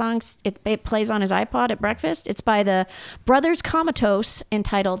with. His songs, it plays on his iPod at breakfast. It's by the Brothers Comatose,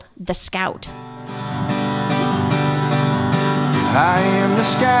 entitled "The Scout." I am the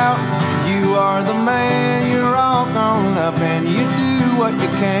scout, you are the man, you're all grown up and you do what you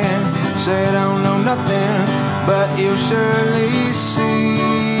can. Say I don't know nothing, but you'll surely see.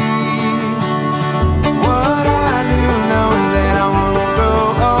 What I do know is that I won't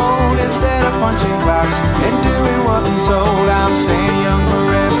grow old. Instead of punching clocks and doing what I'm told, I'm staying young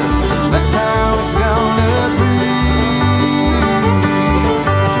forever, that's how it's gonna be.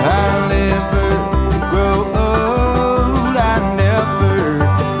 I'll never grow old, I'll never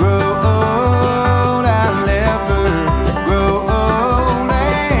grow old, I'll never grow old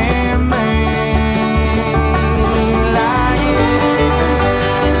and man like you.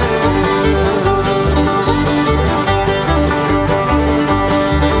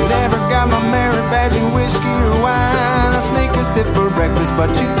 Never got my merit badge in whiskey or wine. I sneak a sip for breakfast, but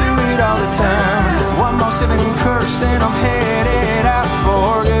you do it all the time. One more sip and curse and I'm headed out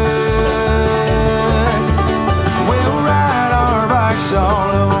for good. We'll ride our bikes all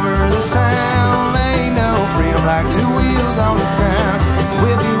over this town. Ain't no freedom like two wheels on the ground.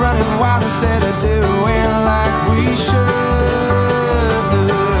 We'll be running wild instead of doing like we should.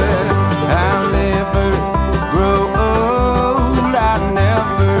 I'll never grow old, I'll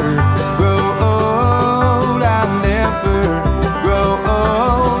never grow old, I'll never grow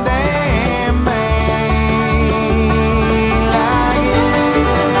old and man like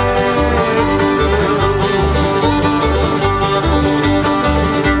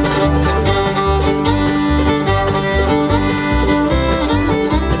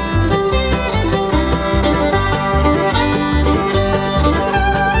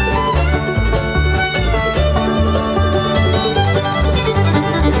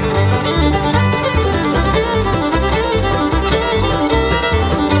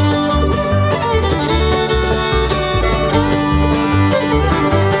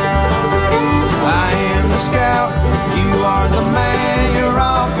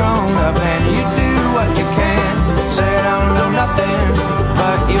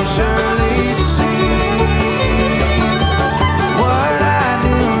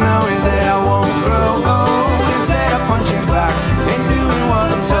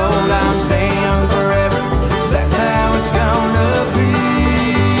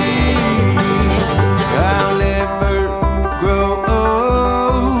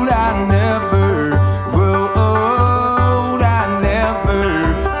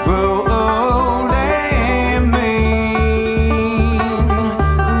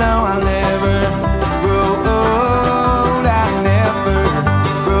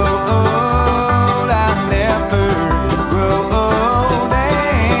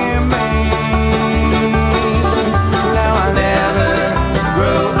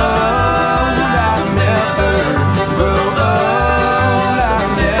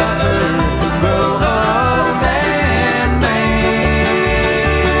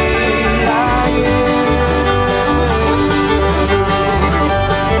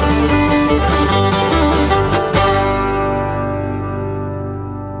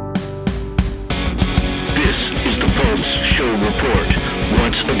Show Report.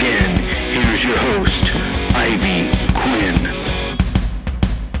 Once again, here's your host, Ivy Quinn.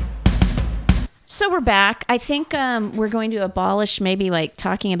 So we're back. I think we're going to abolish maybe like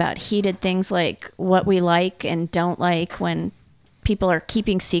talking about heated things like what we like and don't like when people are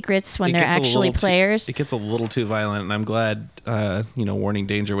keeping secrets when they're actually players. It gets a little too violent, and I'm glad Warning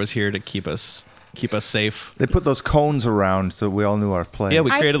Danger was here to keep us safe. They put those cones around so we all knew our place. Yeah,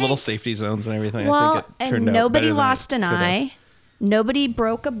 we created little safety zones and everything. Well, I think it turned and out nobody better than lost it an could have. eye. Nobody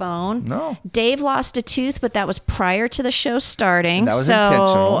broke a bone. No. Dave lost a tooth, but that was prior to the show starting. That was so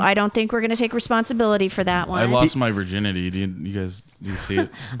intentional. I don't think we're going to take responsibility for that one. I lost my virginity. Do you guys see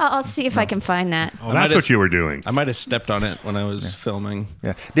it? I'll see if I can find that. Oh, that's what you were doing. I might have stepped on it when I was filming.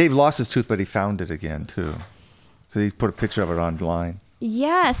 Yeah, Dave lost his tooth, but he found it again too. So he put a picture of it online.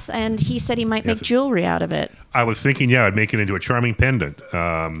 Yes, and he said he might make jewelry out of it. I was thinking, I'd make it into a charming pendant.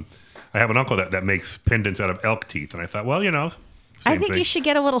 I have an uncle that makes pendants out of elk teeth, and I thought, well, I think you should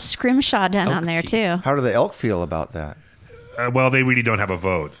get a little scrimshaw done on there too. How do the elk feel about that? Well, they really don't have a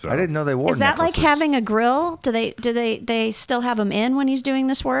vote. So. I didn't know they wore Is that necklaces. like having a grill? Do they still have him in when he's doing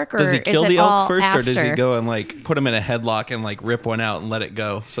this work, or Does he kill is the it all elk first, after? or does he go and like put him in a headlock and like rip one out and let it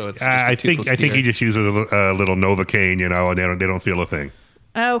go? So it's just a I think toothless he eater? just uses a little Novocaine, and they don't feel a thing.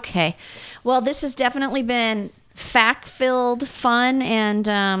 Okay. Well, this has definitely been fact-filled, fun,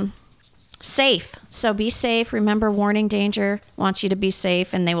 and safe. So be safe. Remember, Warning Danger wants you to be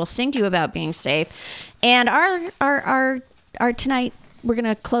safe, and they will sing to you about being safe. And our tonight, we're going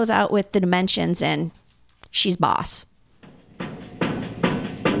to close out with The Dimensions and She's Boss.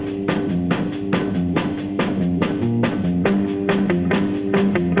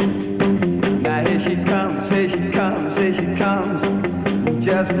 Now here she comes, here she comes, here she comes.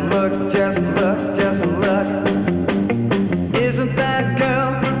 Just look, just look, just look. Isn't that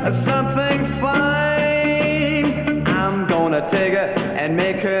girl something fine? I'm gonna take her and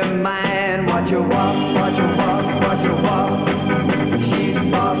make her mine. Watch her walk, watch her walk, watch her walk. She's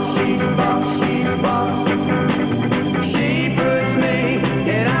boss, she's boss, she's boss. She puts me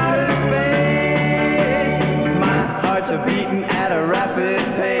in outer space. My heart's a beating at a rapid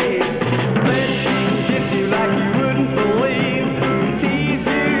pace. Then she can kiss you like you wouldn't believe. Tease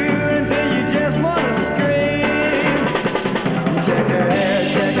you until you just wanna scream. Check her hair,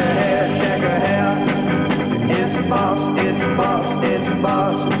 check her hair, check her hair. It's boss, it's boss, it's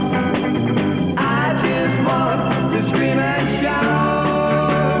boss. I just want to scream and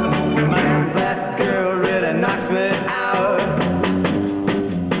shout. Man, that girl really knocks me out.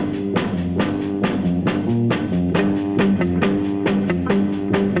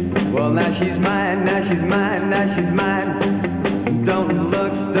 Well, now she's mine, now she's mine, now she's mine. Don't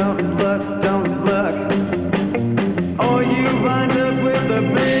look, don't look, don't look. Or you wind up with a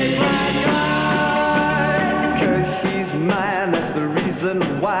big black eye. 'Cause she's mine, that's the reason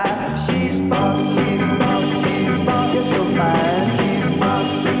why. She's boss, she's boss, she's boss. You're so fine. She's boss,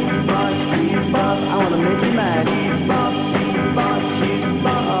 she's boss, she's boss. I wanna make you mine. She's boss, she's boss, she's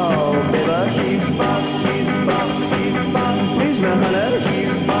boss. Oh, baby, she's boss, she's boss, she's boss. Please, my honey,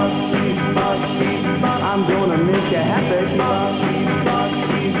 she's boss, she's boss, she's boss. I'm gonna make you happy. She's boss, she's boss,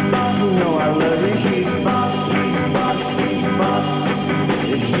 she's boss. You know I love you. She's boss, she's boss, she's boss.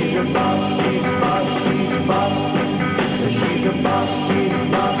 She's a boss, she's boss, she's boss. She's a boss, she's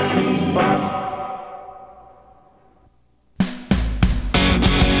boss, she's boss.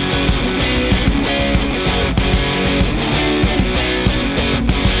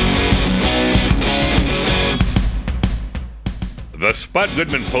 The Spud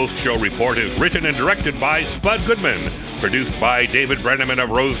Goodman Post-Show Report is written and directed by Spud Goodman. Produced by David Brenneman of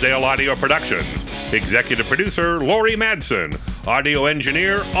Rosedale Audio Productions. Executive producer Lori Madsen. Audio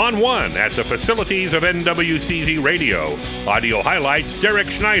engineer On One at the facilities of NWCZ Radio. Audio highlights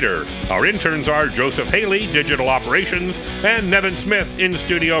Derek Schneider. Our interns are Joseph Haley, Digital Operations, and Nevin Smith,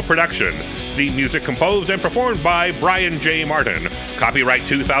 in-studio production. Theme music composed and performed by Brian J. Martin. Copyright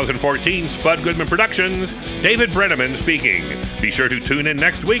 2014 Spud Goodman Productions. David Brenneman speaking. Be sure to tune in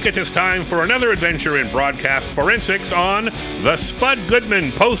next week at this time for another adventure in broadcast forensics on the Spud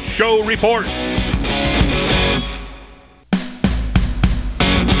Goodman Post-Show Report.